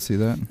feel. Could see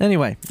that.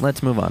 Anyway,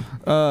 let's move on.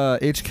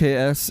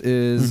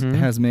 HKS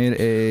has made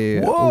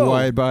a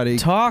wide body.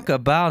 Talk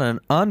about an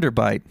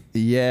underbite.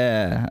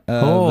 Yeah.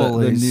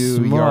 Holy the new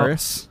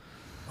Yaris.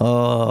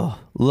 Oh,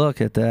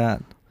 look at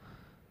that.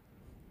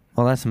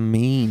 Oh, that's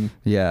mean.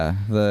 Yeah.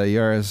 The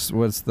Yaris,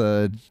 what's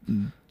the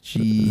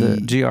the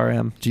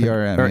GRM.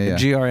 GRM. Or yeah.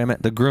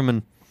 GRM, the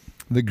Grumman.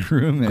 The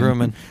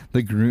Grumman.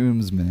 The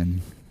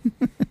groomsmen.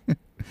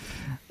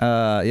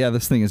 Yeah,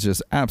 this thing is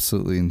just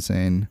absolutely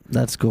insane.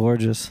 That's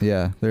gorgeous.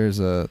 Yeah, there's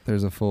a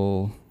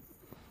full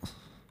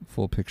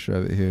picture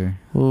of it here.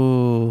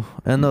 Ooh,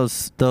 and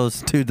those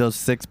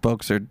 6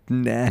 spokes are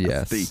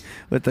nasty. Yes.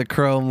 With the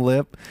chrome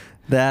lip.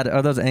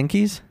 Are those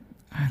Enkis?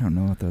 I don't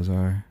know what those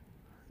are.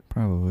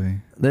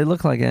 Probably. They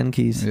look like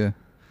Enkis. Yeah.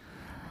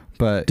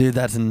 But dude,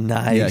 that's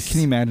nice. Yeah,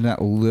 can you imagine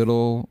that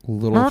little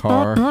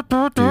car?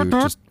 Dude,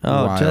 just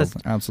wild.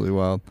 Absolutely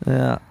wild.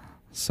 Yeah.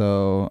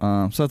 So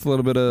that's a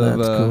little bit of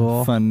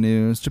cool. Fun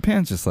news.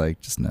 Japan's just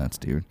nuts,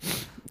 dude.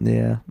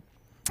 Yeah.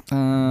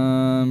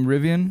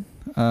 Rivian.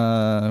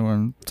 I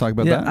want to talk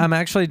about that. I'm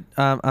actually.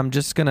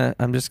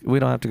 We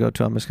don't have to go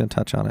to. I'm just gonna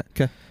touch on it.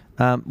 Okay.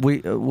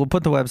 We'll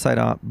put the website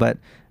up,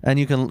 and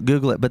you can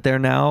Google it. But they're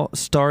now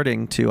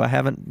starting to. I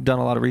haven't done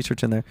a lot of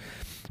research in there,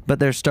 but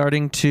they're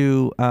starting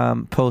to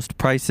post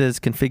prices,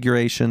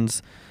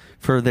 configurations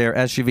for their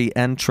SUV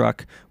and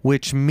truck,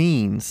 which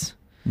means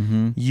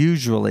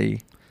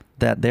usually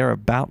that they're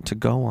about to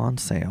go on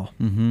sale.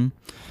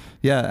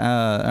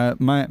 Yeah,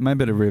 my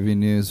bit of Rivian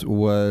news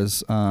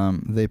was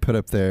they put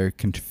up their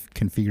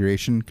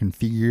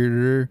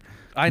configurator.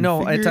 I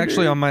know, it's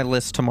actually on my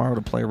list tomorrow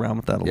to play around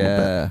with that a little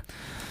bit.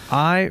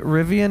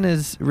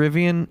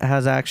 Rivian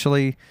has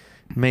actually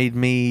made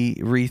me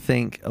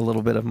rethink a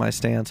little bit of my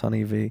stance on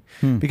EV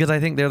because I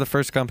think they're the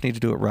first company to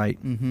do it right.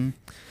 When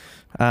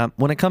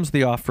it comes to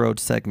the off-road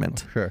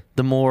segment,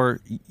 the more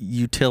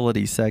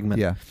utility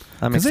segment, I'm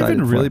excited. Because they've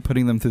been really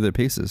putting them through their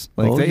paces.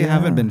 Like they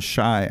haven't been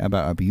shy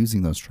about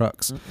abusing those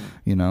trucks,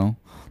 you know.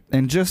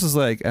 And just as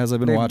I've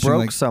been watching,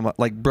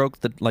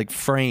 broke the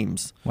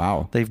frames.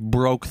 Wow, they've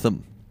broke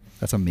them.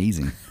 That's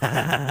amazing.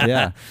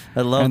 Yeah,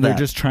 I love and that. They're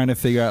just trying to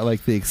figure out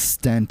the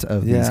extent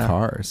of these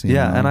cars. You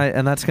know?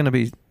 and that's going to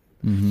be.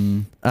 Do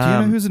you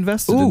know who's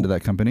invested into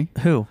that company?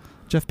 Who?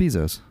 Jeff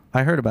Bezos.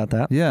 I heard about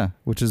that. Yeah,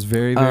 which is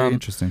very, very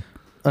interesting.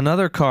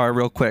 Another car,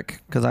 real quick,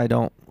 because I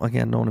don't want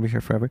to be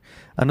here forever.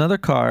 Another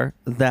car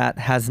that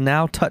has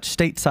now touched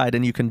stateside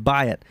and you can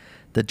buy it.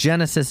 The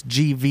Genesis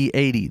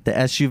GV80, the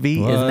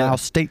SUV, is now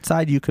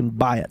stateside. You can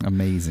buy it.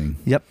 Amazing.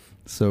 Yep.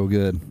 So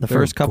good. The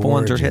first couple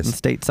ones are hitting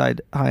stateside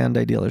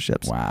Hyundai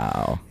dealerships.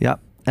 Wow. Yep.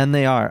 And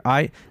they are.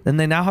 And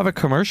they now have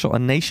a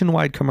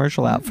nationwide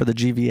commercial out for the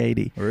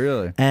GV80.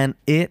 Really? And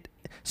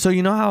so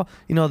you know how,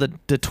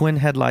 the twin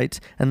headlights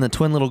and the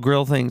twin little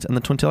grill things and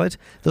the twin taillights?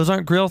 Those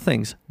aren't grill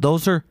things.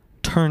 Those are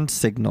turn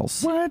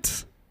signals.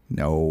 What?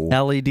 No.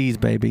 LEDs,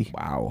 baby.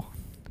 Wow.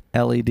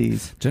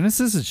 LEDs.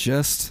 Genesis is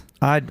just...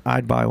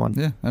 I'd buy one.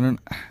 Yeah, I don't...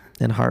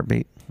 In a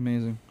heartbeat.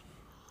 Amazing.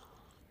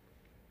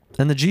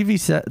 And the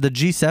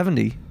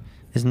G70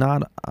 is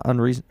not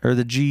unreasonable. Or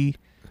the G...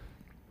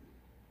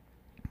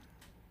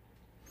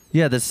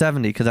 Yeah, the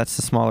 70, because that's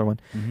the smaller one.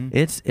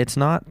 It's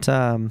not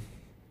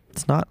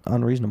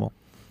unreasonable.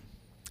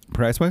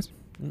 Price-wise?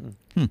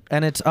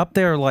 And it's up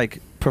there,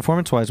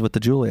 performance-wise with the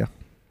Giulia.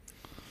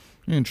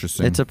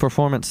 Interesting. It's a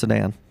performance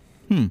sedan.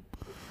 And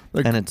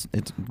it's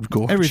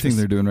gorgeous. Everything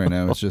they're doing right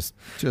now is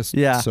just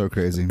so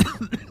crazy.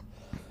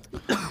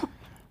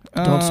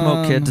 Don't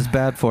smoke, kids. It's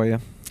bad for you.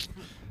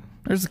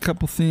 There's a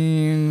couple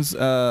things.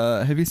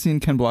 Have you seen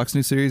Ken Block's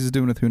new series he's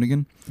doing with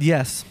Hoonigan?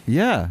 Yes.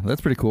 Yeah, that's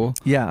pretty cool.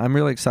 Yeah, I'm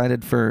really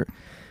excited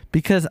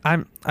because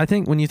I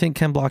think when you think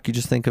Ken Block, you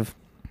just think of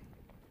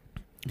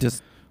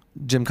just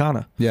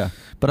Gymkhana. Yeah.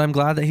 But I'm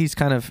glad that he's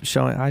kind of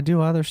showing I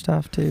do other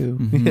stuff too.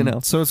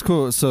 So it's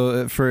cool.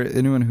 So for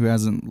anyone who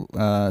hasn't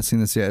seen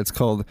this yet, it's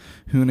called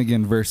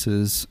Hoonigan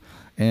Versus.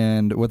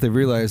 And what they've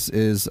realized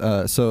is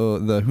so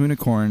the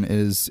Hoonicorn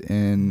is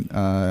in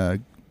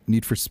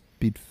Need for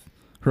Speed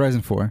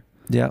Horizon 4.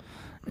 Yeah.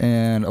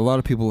 And a lot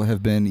of people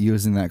have been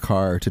using that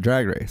car to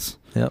drag race.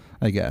 Yep.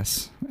 I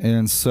guess.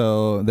 And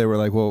so they were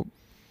like, well,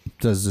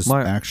 does this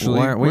actually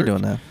why aren't we work?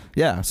 doing that?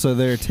 Yeah, so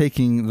they're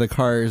taking the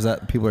cars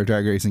that people are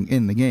drag racing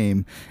in the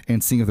game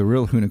and seeing if the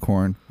real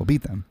Hoonicorn will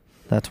beat them.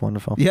 That's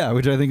wonderful. Yeah,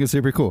 which I think is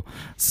super cool.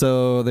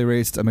 So they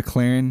raced a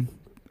McLaren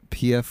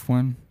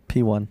P1,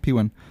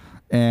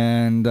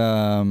 and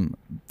the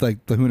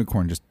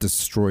Hoonicorn just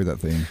destroyed that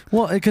thing.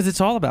 Well, because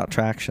it's all about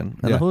traction,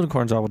 and the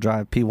Hoonicorn's all-wheel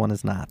drive. P1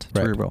 is not. It's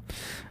rear-wheel.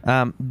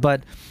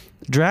 But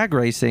drag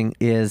racing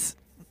is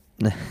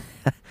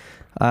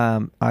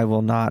I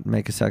will not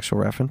make a sexual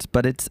reference,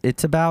 but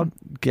it's about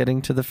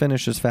getting to the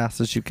finish as fast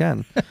as you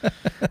can.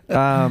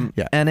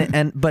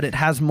 But it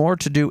has more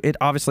to do. It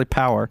obviously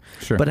power,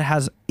 sure, but it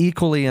has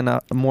equally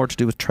more to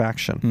do with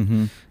traction,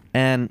 mm-hmm.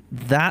 and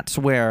that's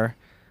where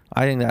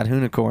I think that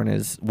unicorn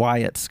is why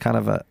it's kind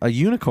of a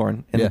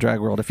unicorn in the drag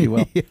world, if you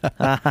will.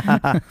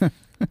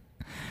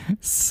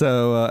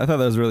 So I thought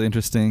that was really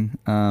interesting.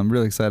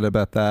 Really excited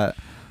about that.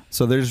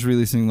 So they're just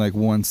releasing like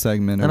one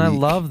segment a week. I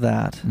love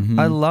that. Mm-hmm.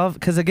 I love,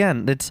 because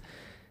again, it's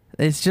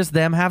just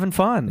them having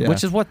fun,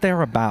 which is what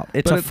they're about.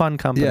 It's a fun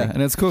company. Yeah,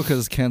 and it's cool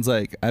because Ken's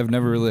like, I've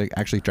never really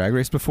actually drag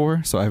raced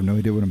before, so I have no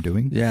idea what I'm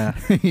doing. Yeah.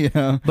 You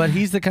know? But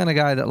he's the kind of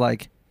guy that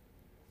like,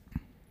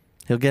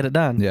 he'll get it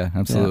done. Yeah,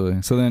 absolutely.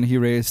 Yeah. So then he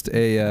raced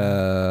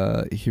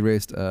a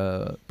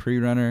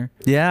pre-runner.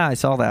 Yeah, I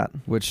saw that.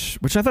 Which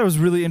I thought was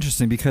really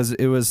interesting because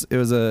it was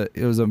a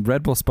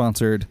Red Bull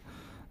sponsored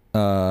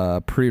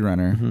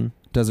pre-runner. Mm-hmm.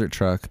 Desert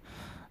truck,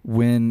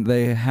 when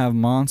they have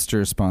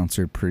Monster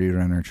sponsored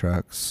pre-runner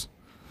trucks,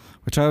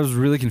 which I was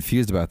really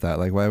confused about that.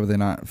 Like, why would they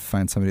not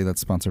find somebody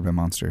that's sponsored by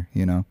Monster,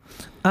 you know?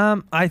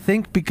 I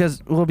think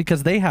because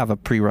they have a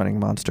pre-running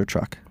Monster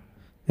truck.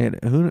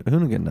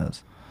 Hoonigan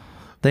does.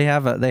 They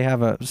have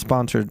a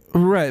sponsored,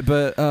 right?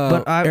 But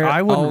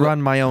I wouldn't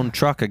run my own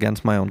truck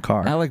against my own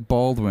car. Alec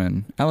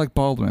Baldwin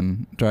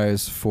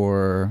drives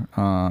for.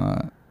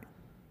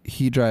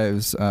 He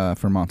drives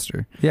for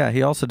Monster. Yeah,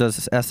 he also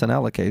does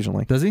SNL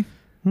occasionally. Does he?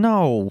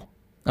 No.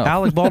 Oh.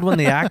 Alec Baldwin,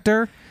 the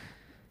actor?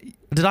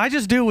 Did I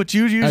just do what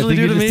you usually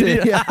do to me?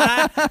 Did, yeah.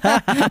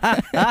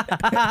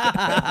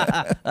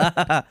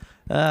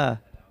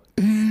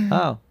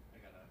 Oh.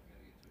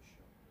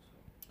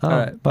 All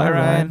right. Bye,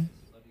 Ryan.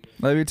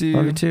 Love you too.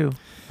 Love you too.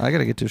 I got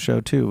to get to a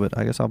show too, but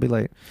I guess I'll be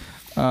late.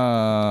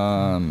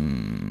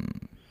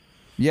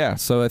 Yeah,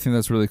 so I think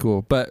that's really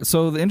cool. But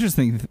so the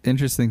interesting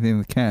thing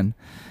with Ken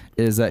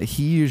is that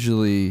he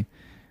usually,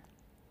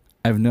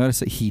 I've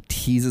noticed that he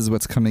teases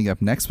what's coming up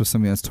next with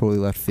something that's totally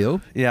left field.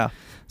 Yeah.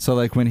 So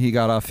like when he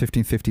got off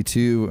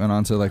 1552 and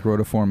onto like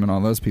Rotiform and all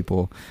those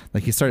people,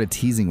 like he started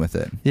teasing with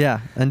it.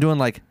 Yeah, and doing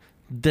like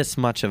this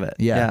much of it.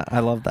 Yeah,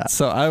 I love that.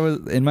 So I was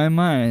in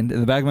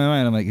the back of my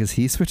mind, I'm like, is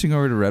he switching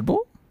over to Red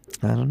Bull?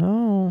 I don't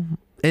know.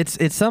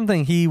 It's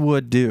something he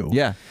would do.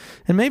 Yeah.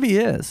 And maybe he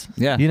is.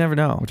 Yeah. You never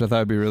know. Which I thought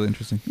would be really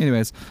interesting.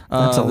 Anyways.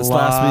 That's a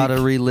lot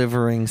of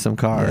relivering some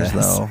cars,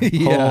 though.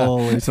 Yeah.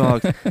 Holy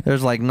smokes.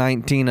 There's like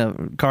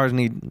 19 cars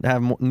need to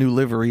have new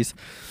liveries.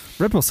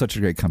 Red Bull's such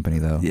a great company,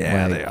 though.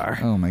 Yeah, like, they are.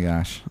 Oh, my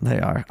gosh. They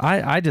are.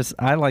 I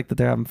like that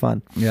they're having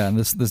fun. Yeah, and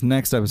this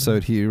next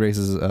episode, he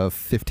races a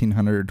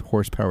 1,500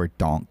 horsepower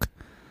donk.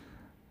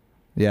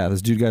 Yeah,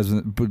 this dude goes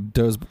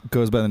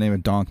by the name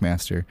of Donk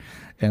Master,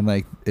 and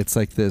like it's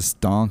like this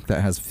donk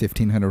that has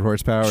 1,500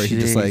 horsepower. Jesus, he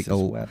just like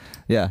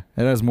it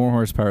has more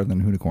horsepower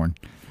than Unicorn.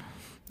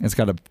 It's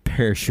got a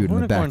parachute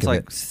in the back of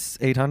like it.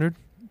 800,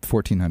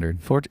 1,400.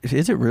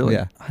 Is it really?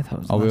 Yeah, I thought it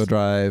was all-wheel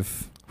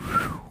drive.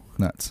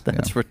 Nuts.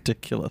 That's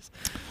ridiculous.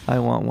 I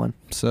want one.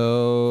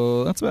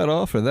 So that's about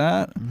all for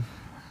that.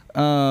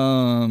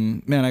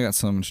 Man, I got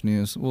so much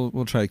news.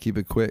 We'll try to keep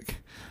it quick.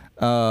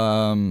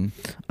 I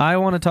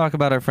want to talk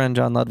about our friend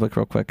John Ludwig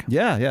real quick.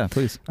 Yeah,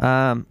 please.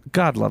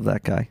 God love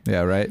that guy.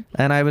 Yeah, right.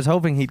 And I was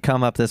hoping he'd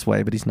come up this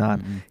way, but he's not.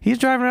 Mm-hmm. He's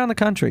driving around the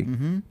country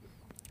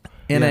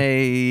in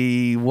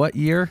a what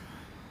year?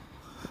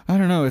 I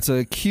don't know. It's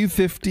a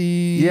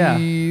Q50. Yeah.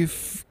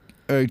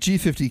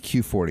 G50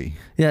 Q40.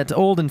 Yeah, it's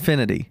old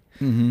Infiniti.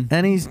 Mm-hmm.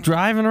 And he's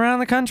driving around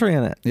the country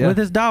in it with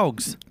his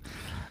dogs.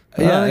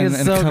 Yeah,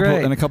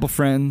 and a couple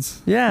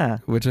friends. Yeah.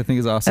 Which I think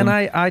is awesome.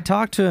 And I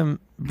talked to him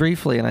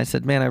briefly and I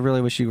said, man, I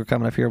really wish you were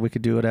coming up here. We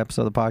could do an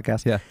episode of the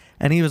podcast. Yeah.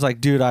 And he was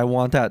like, dude, I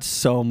want that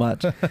so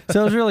much. So it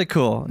was really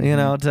cool, you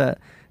know, to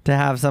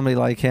have somebody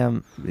like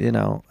him, you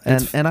know,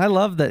 and I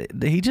love that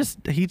he's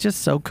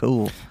just so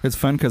cool. It's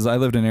fun because I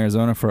lived in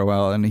Arizona for a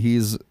while, and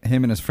him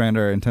and his friend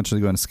are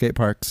intentionally going to skate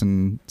parks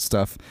and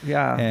stuff.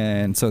 Yeah.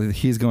 And so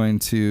he's going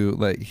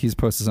to he's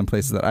posted some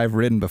places that I've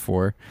ridden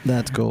before.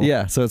 That's cool.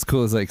 Yeah. So it's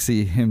cool to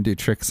see him do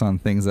tricks on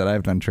things that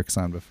I've done tricks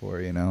on before,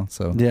 you know.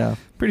 So yeah,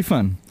 pretty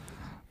fun.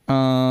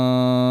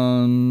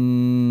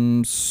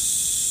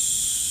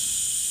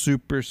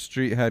 Super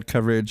Street had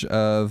coverage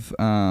of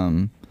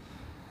the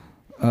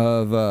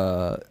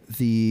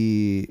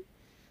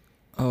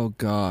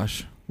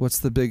what's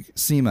the big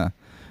SEMA?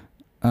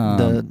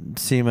 The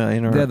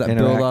SEMA that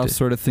build-off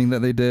sort of thing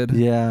that they did.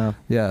 Yeah.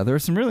 Yeah, there were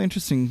some really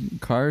interesting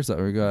cars that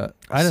we got.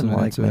 I didn't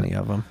like many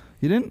of them.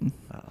 You didn't?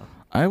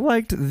 I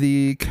liked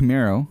the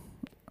Camaro.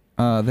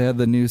 They had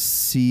the new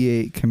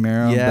C8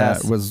 Camaro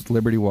that was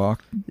Liberty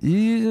Walk.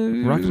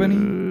 Rock Bunny?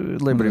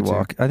 Liberty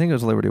Walk. I think it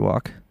was Liberty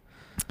Walk.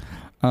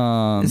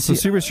 So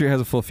Super Street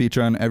has a full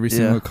feature on every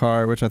single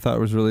car, which I thought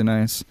was really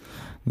nice.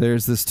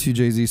 There's this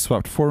 2JZ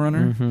swapped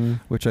 4Runner,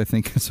 which I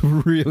think is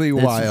really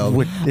wild.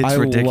 It's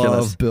ridiculous. I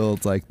love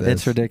builds like this.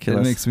 It's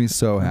ridiculous. It makes me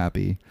so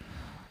happy.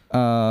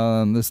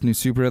 This new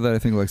Supra that I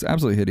think looks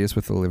absolutely hideous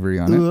with the livery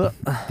on it.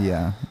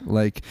 Yeah.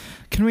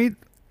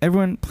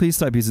 Everyone, please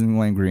stop using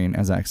lime green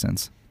as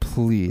accents.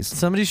 Please.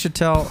 Somebody should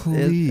tell.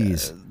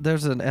 Please.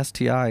 There's an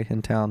STI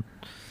in town.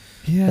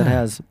 Yeah. That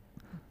has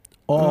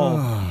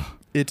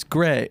it's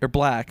gray or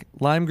black,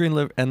 lime green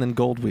liver, and then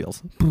gold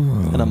wheels.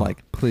 And I'm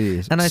like,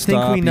 please. And I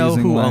think we know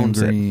who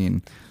owns it.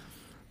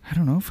 I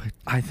don't know if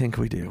I think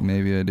we do.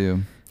 Maybe I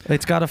do.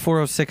 It's got a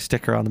 406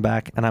 sticker on the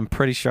back, and I'm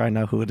pretty sure I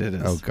know who it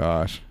is. Oh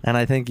gosh. And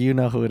I think you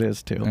know who it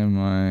is too. I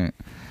might.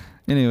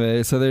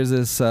 Anyway, so there's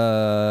this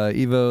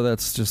Evo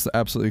that's just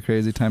absolutely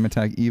crazy. Time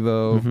Attack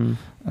Evo.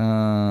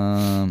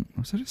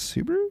 Was that a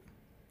Subaru?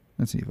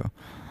 That's Evo.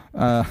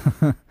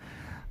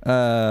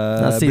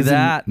 Now see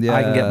that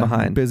I can get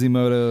behind.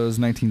 Bisimoto's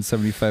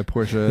 1975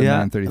 Porsche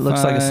 935. It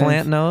looks like a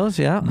slant nose.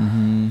 Yeah.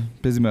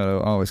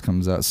 Bisimoto always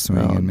comes out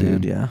swinging,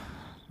 man. Dude, yeah.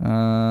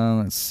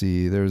 Let's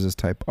see. There's this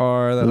Type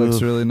R that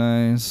looks really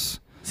nice.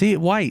 See,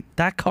 white.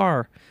 That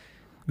car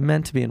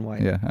meant to be in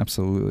white. Yeah,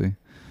 absolutely.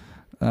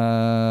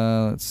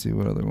 Let's see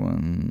what other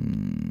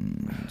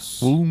ones.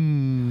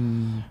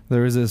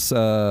 There was this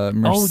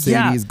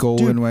Mercedes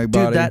Goldwyn white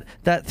body. Dude,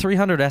 that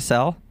 300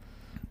 SL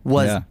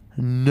was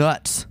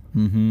nuts.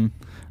 It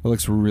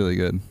looks really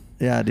good.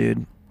 Yeah,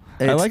 dude.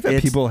 I like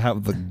that people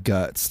have the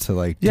guts to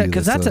like. Yeah,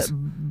 because that's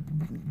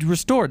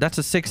restored. That's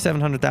a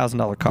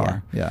 $600,000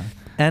 car. Yeah.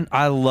 And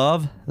I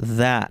love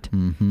that.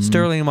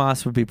 Sterling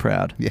Moss would be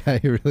proud. Yeah,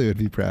 he really would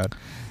be proud.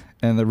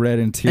 And the red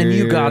interior. And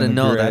you got to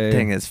know that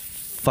thing is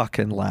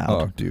fucking loud.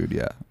 Oh, dude,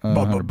 yeah.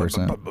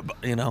 100%.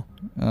 You know?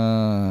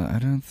 I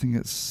don't think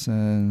it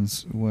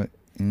says what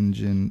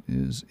engine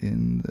is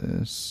in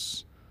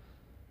this.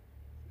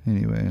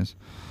 Anyways.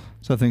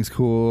 So I think it's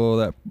cool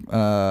that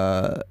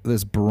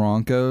this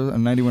Bronco, a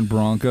 91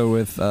 Bronco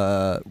with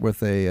a the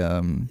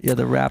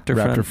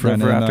Raptor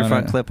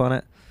front clip on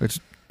it, which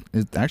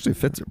it actually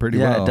fits it pretty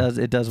well. Yeah,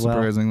 it does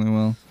surprisingly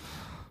well.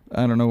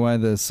 I don't know why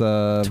this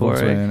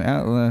Volkswagen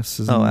Atlas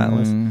is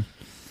Atlas.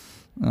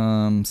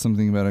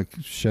 Something about a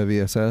Chevy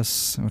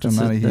SS, which I'm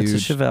not a huge.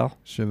 That's a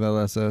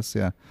Chevelle SS,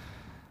 yeah.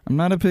 I'm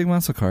not a big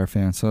muscle car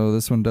fan, so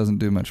this one doesn't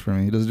do much for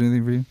me. Does it do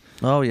anything for you?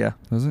 Oh yeah.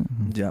 Does it?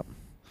 Yep.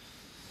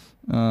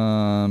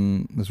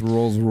 This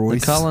Rolls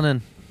Royce. The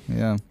Cullinan.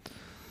 Yeah.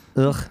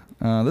 Ugh.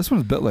 This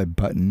one's built like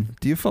Button.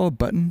 Do you follow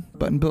Button?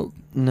 Button built?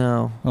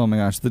 No. Oh my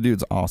gosh, the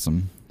dude's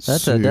awesome.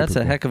 That's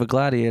a heck of a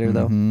gladiator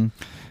though. And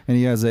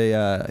he has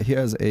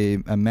a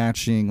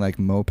matching like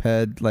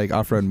moped, like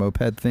off-road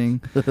moped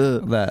thing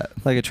that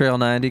like a Trail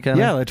 90 kind of.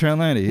 Yeah, like Trail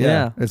 90.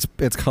 Yeah. It's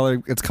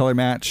color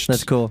matched.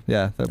 That's cool.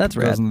 Yeah, that's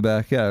goes rad. in the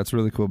back. Yeah, it's a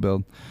really cool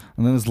build.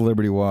 And then this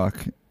Liberty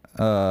Walk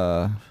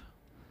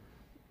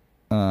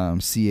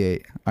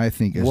C8 I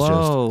think is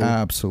just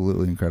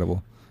absolutely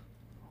incredible.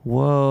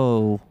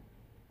 Whoa.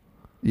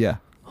 Yeah.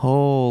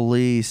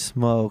 Holy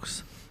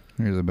smokes.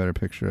 Here's a better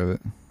picture of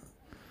it.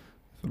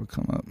 If it'll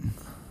come up.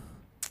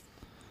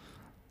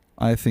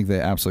 I think they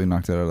absolutely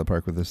knocked it out of the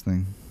park with this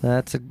thing.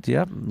 Looks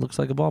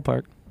like a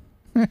ballpark.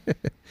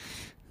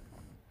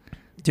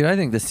 Dude, I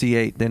think the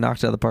C8, they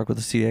knocked it out of the park with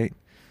the C8.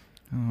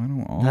 Oh, I don't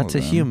want all of them. That's a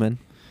human.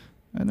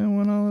 I don't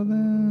want all of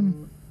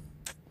them.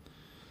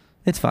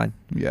 It's fine.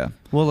 Yeah.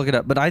 We'll look it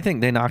up. But I think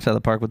they knocked out of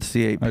the park with the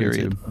C8,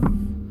 period.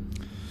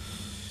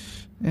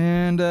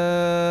 And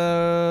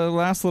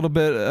last little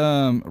bit,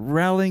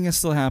 rallying is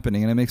still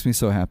happening, and it makes me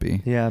so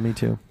happy. Yeah, me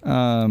too.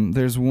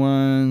 There's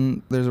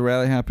a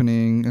rally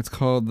happening. It's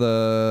called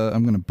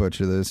I'm going to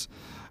butcher this,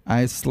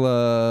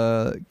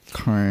 Isla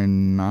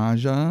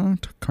Carnaja.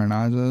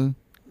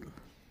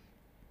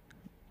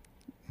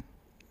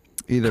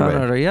 Either way.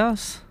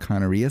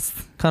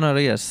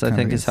 Canarias, I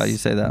think is how you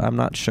say that. I'm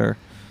not sure.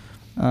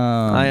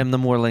 I am the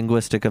more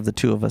linguistic of the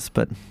two of us,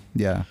 but...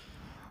 Yeah.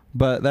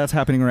 But that's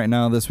happening right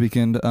now this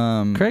weekend.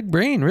 Craig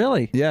Breen,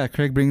 really? Yeah,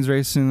 Craig Breen's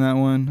racing that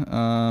one.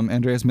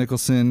 Andreas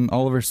Mikkelsen,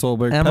 Oliver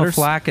Solberg. Emma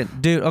Flacken.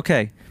 Dude,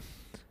 okay.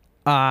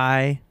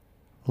 I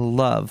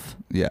love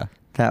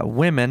that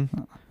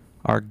women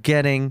are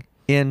getting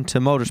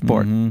into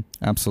motorsport.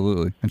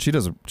 Absolutely. And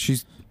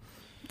she's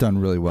done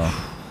really well.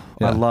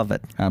 Yeah. I love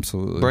it.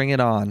 Absolutely. Bring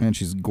it on. And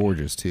she's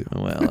gorgeous, too.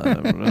 Well,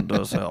 that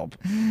does help.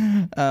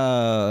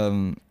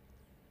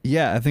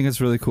 Yeah, I think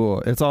it's really cool.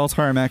 It's all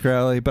tarmac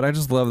rally, but I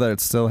just love that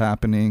it's still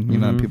happening. You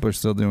know, people are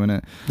still doing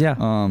it. Yeah.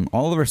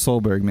 Oliver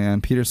Solberg,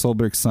 man, Peter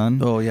Solberg's son.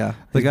 Oh yeah,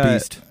 the guy.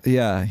 Beast.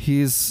 Yeah,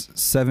 he's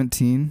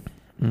 17,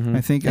 I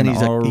think, and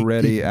he's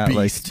already at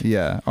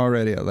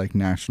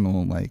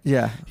national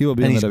he will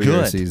be in the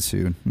WRCs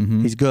soon.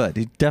 He's good.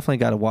 He's definitely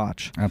got to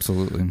watch.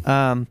 Absolutely.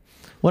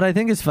 What I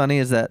think is funny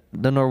is that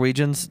the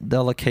Norwegians,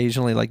 they'll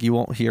occasionally you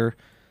won't hear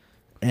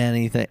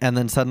anything, and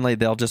then suddenly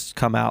they'll just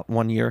come out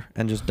one year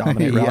and just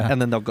dominate rally, and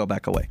then they'll go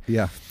back away.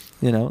 Yeah.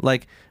 You know, Kimi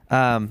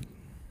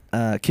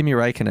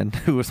Räikkönen,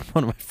 who was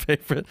one of my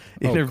favorite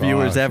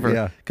interviewers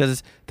ever,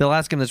 because they'll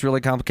ask him this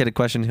really complicated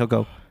question, and he'll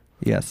go,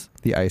 yes.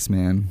 The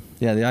Iceman.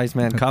 Yeah, the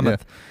Iceman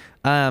cometh.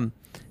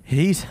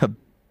 He's a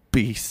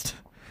beast.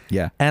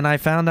 Yeah. And I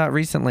found out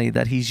recently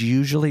that he's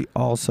usually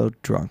also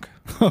drunk.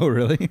 Oh,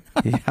 really?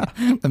 Yeah.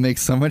 That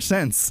makes so much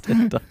sense.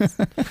 It does.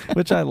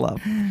 Which I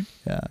love.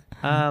 Yeah.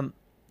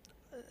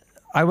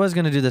 I was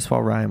going to do this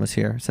while Ryan was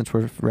here, since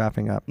we're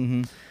wrapping up.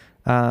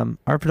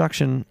 Our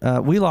production,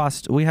 we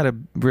had a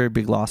very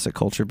big loss at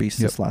Culture Beast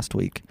this last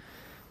week.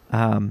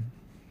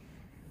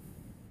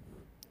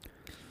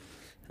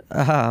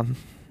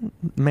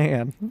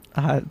 Man,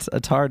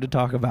 it's hard to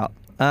talk about.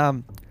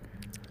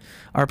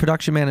 Our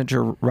production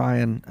manager,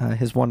 Ryan,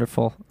 his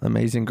wonderful,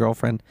 amazing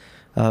girlfriend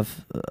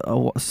of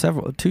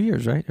 2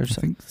 years, right? I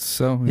think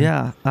so.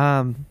 Yeah.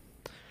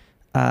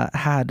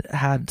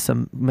 Had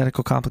some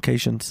medical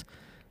complications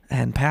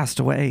and passed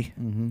away.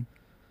 Mm-hmm.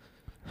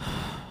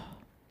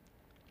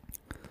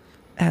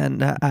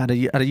 And at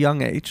a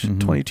young age,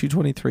 22,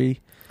 23,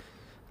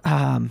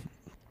 something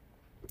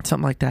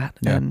like that.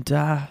 Yeah. And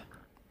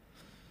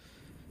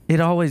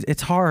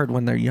it's hard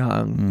when they're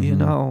young, you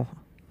know.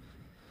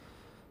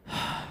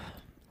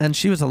 And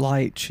she was a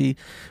light. She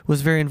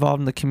was very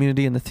involved in the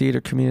community, in the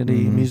theater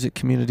community, music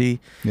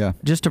community. Yeah.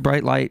 Just a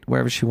bright light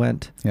wherever she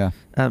went. Yeah.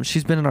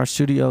 She's been in our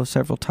studio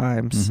several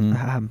times.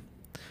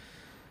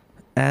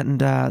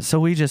 And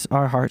so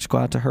our hearts go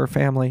out to her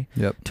family,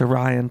 to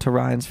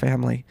Ryan's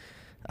family.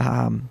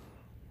 I'm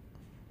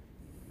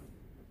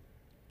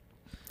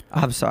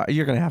sorry.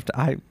 You're going to have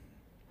to...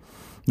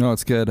 No,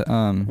 it's good.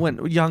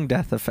 When young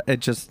death,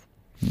 it just...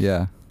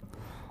 Yeah.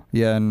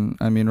 Yeah, and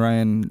I mean,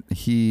 Ryan,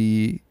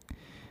 he...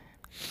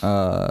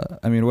 I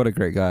mean, what a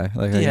great guy.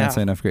 Like, I can't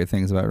say enough great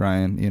things about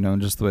Ryan, you know,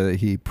 and just the way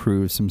that he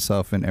proves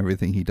himself in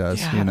everything he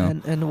does, you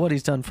know. And what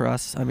he's done for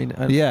us. I mean,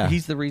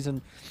 he's the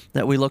reason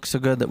that we look so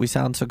good, that we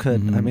sound so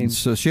good. I mean...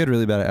 So she had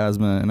really bad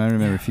asthma, and I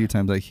remember a few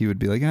times, like, he would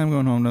be like, I'm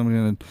going home, I'm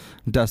going to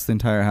dust the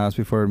entire house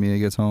before Mia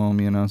gets home,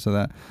 you know, so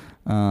that...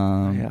 So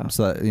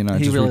that, you know, it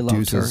just really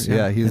reduces.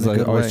 He's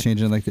like always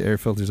changing like the air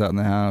filters out in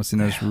the house, you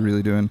know, just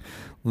really doing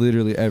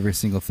literally every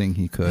single thing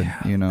he could,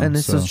 you know. And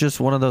this is just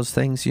one of those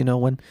things, you know,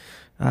 when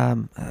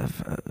for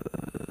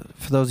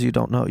those of you who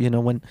don't know, you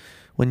know, when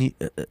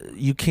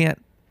you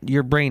can't,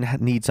 your brain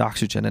needs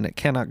oxygen, and it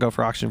cannot go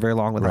for oxygen very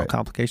long without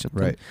complications.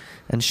 Right.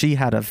 And she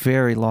had a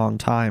very long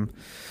time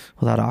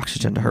without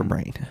oxygen to her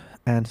brain,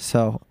 and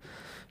so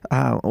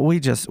we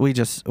just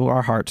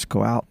our hearts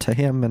go out to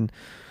him and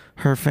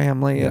her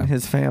family and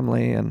his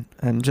family, and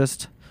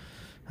just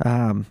it's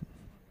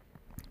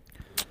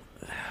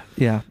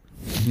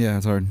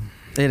hard.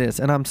 It is,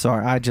 and I'm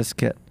sorry. I just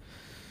get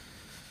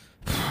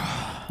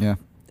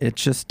it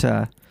just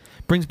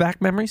brings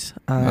back memories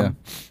from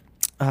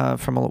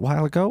a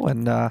while ago,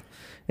 and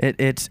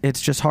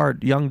it's just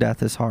hard. Young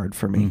death is hard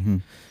for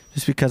me,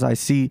 just because I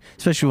see,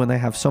 especially when they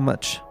have so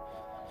much,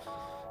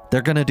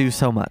 they're gonna do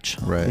so much,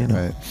 right? You know?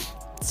 Right.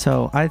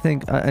 So I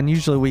think, and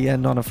usually we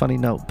end on a funny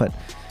note, but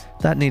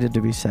that needed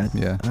to be said.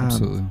 Yeah,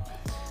 absolutely.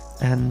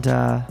 And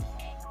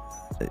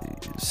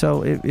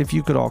so if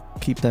you could all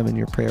keep them in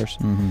your prayers,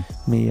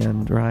 me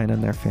and Ryan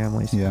and their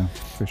families. Yeah,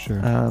 for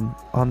sure.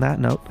 On that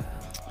note.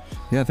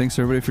 Yeah, thanks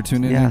everybody for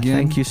tuning in again. Yeah,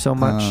 thank you so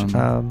much.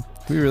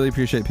 We really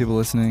appreciate people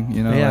listening.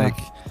 You know, like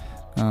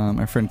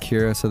our friend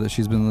Kira said that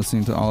she's been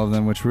listening to all of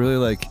them, which really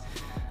like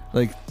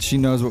she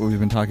knows what we've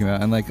been talking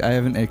about, and like I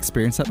haven't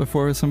experienced that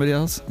before with somebody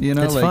else, you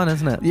know. It's like, fun,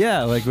 isn't it?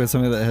 Yeah, like with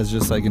somebody that has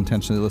just like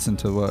intentionally listened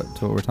to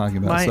what we're talking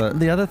about.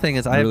 The other thing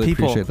is I have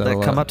people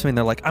that come up to me and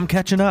they're like, I'm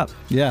catching up.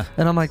 Yeah.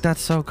 And I'm like,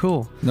 that's so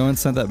cool. No one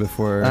said that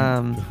before.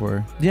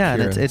 Yeah,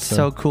 Kira, and it's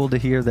so cool to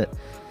hear that,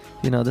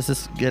 you know, this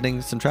is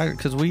getting some traction,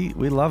 because we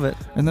love it.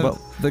 And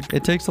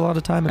it takes a lot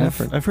of time and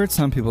effort. I've heard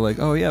some people like,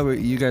 oh yeah,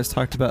 you guys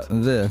talked about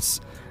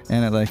this,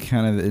 and it like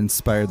kind of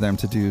inspired them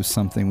to do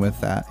something with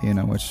that, you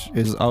know, which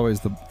is always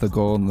the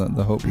goal and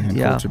the hope behind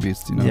Culture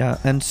Beast, you know. Yeah,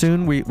 and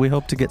soon we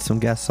hope to get some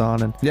guests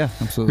on and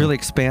absolutely really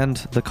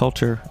expand the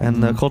culture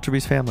and the Culture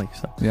Beast family.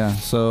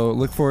 So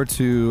look forward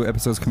to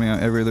episodes coming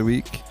out every other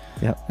week.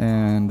 Yep.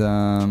 And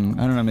I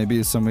don't know,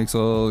 maybe some weeks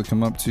I'll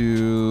come up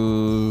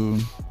to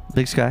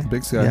Big Sky.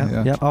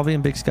 Yeah. I'll be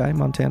in Big Sky,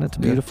 Montana. It's a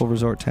beautiful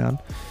resort town.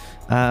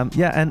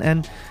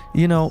 And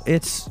you know,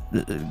 it's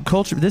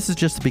culture. This is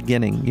just the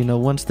beginning. You know,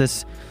 once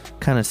this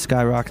kind of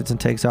skyrockets and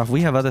takes off,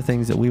 we have other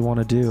things that we want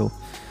to do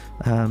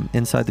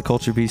inside the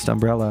Culture Beast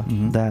umbrella.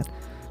 That,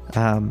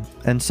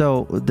 and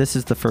so this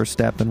is the first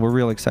step, and we're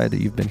real excited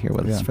that you've been here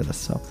with us for this.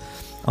 So,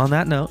 on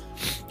that note,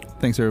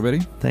 thanks everybody.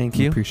 Thank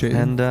you. Appreciate it.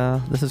 And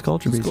this is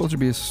Culture Beast. Culture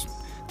Beast.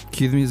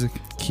 Cue the music.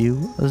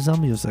 Cue the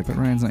music. But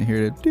Ryan's not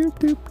here to.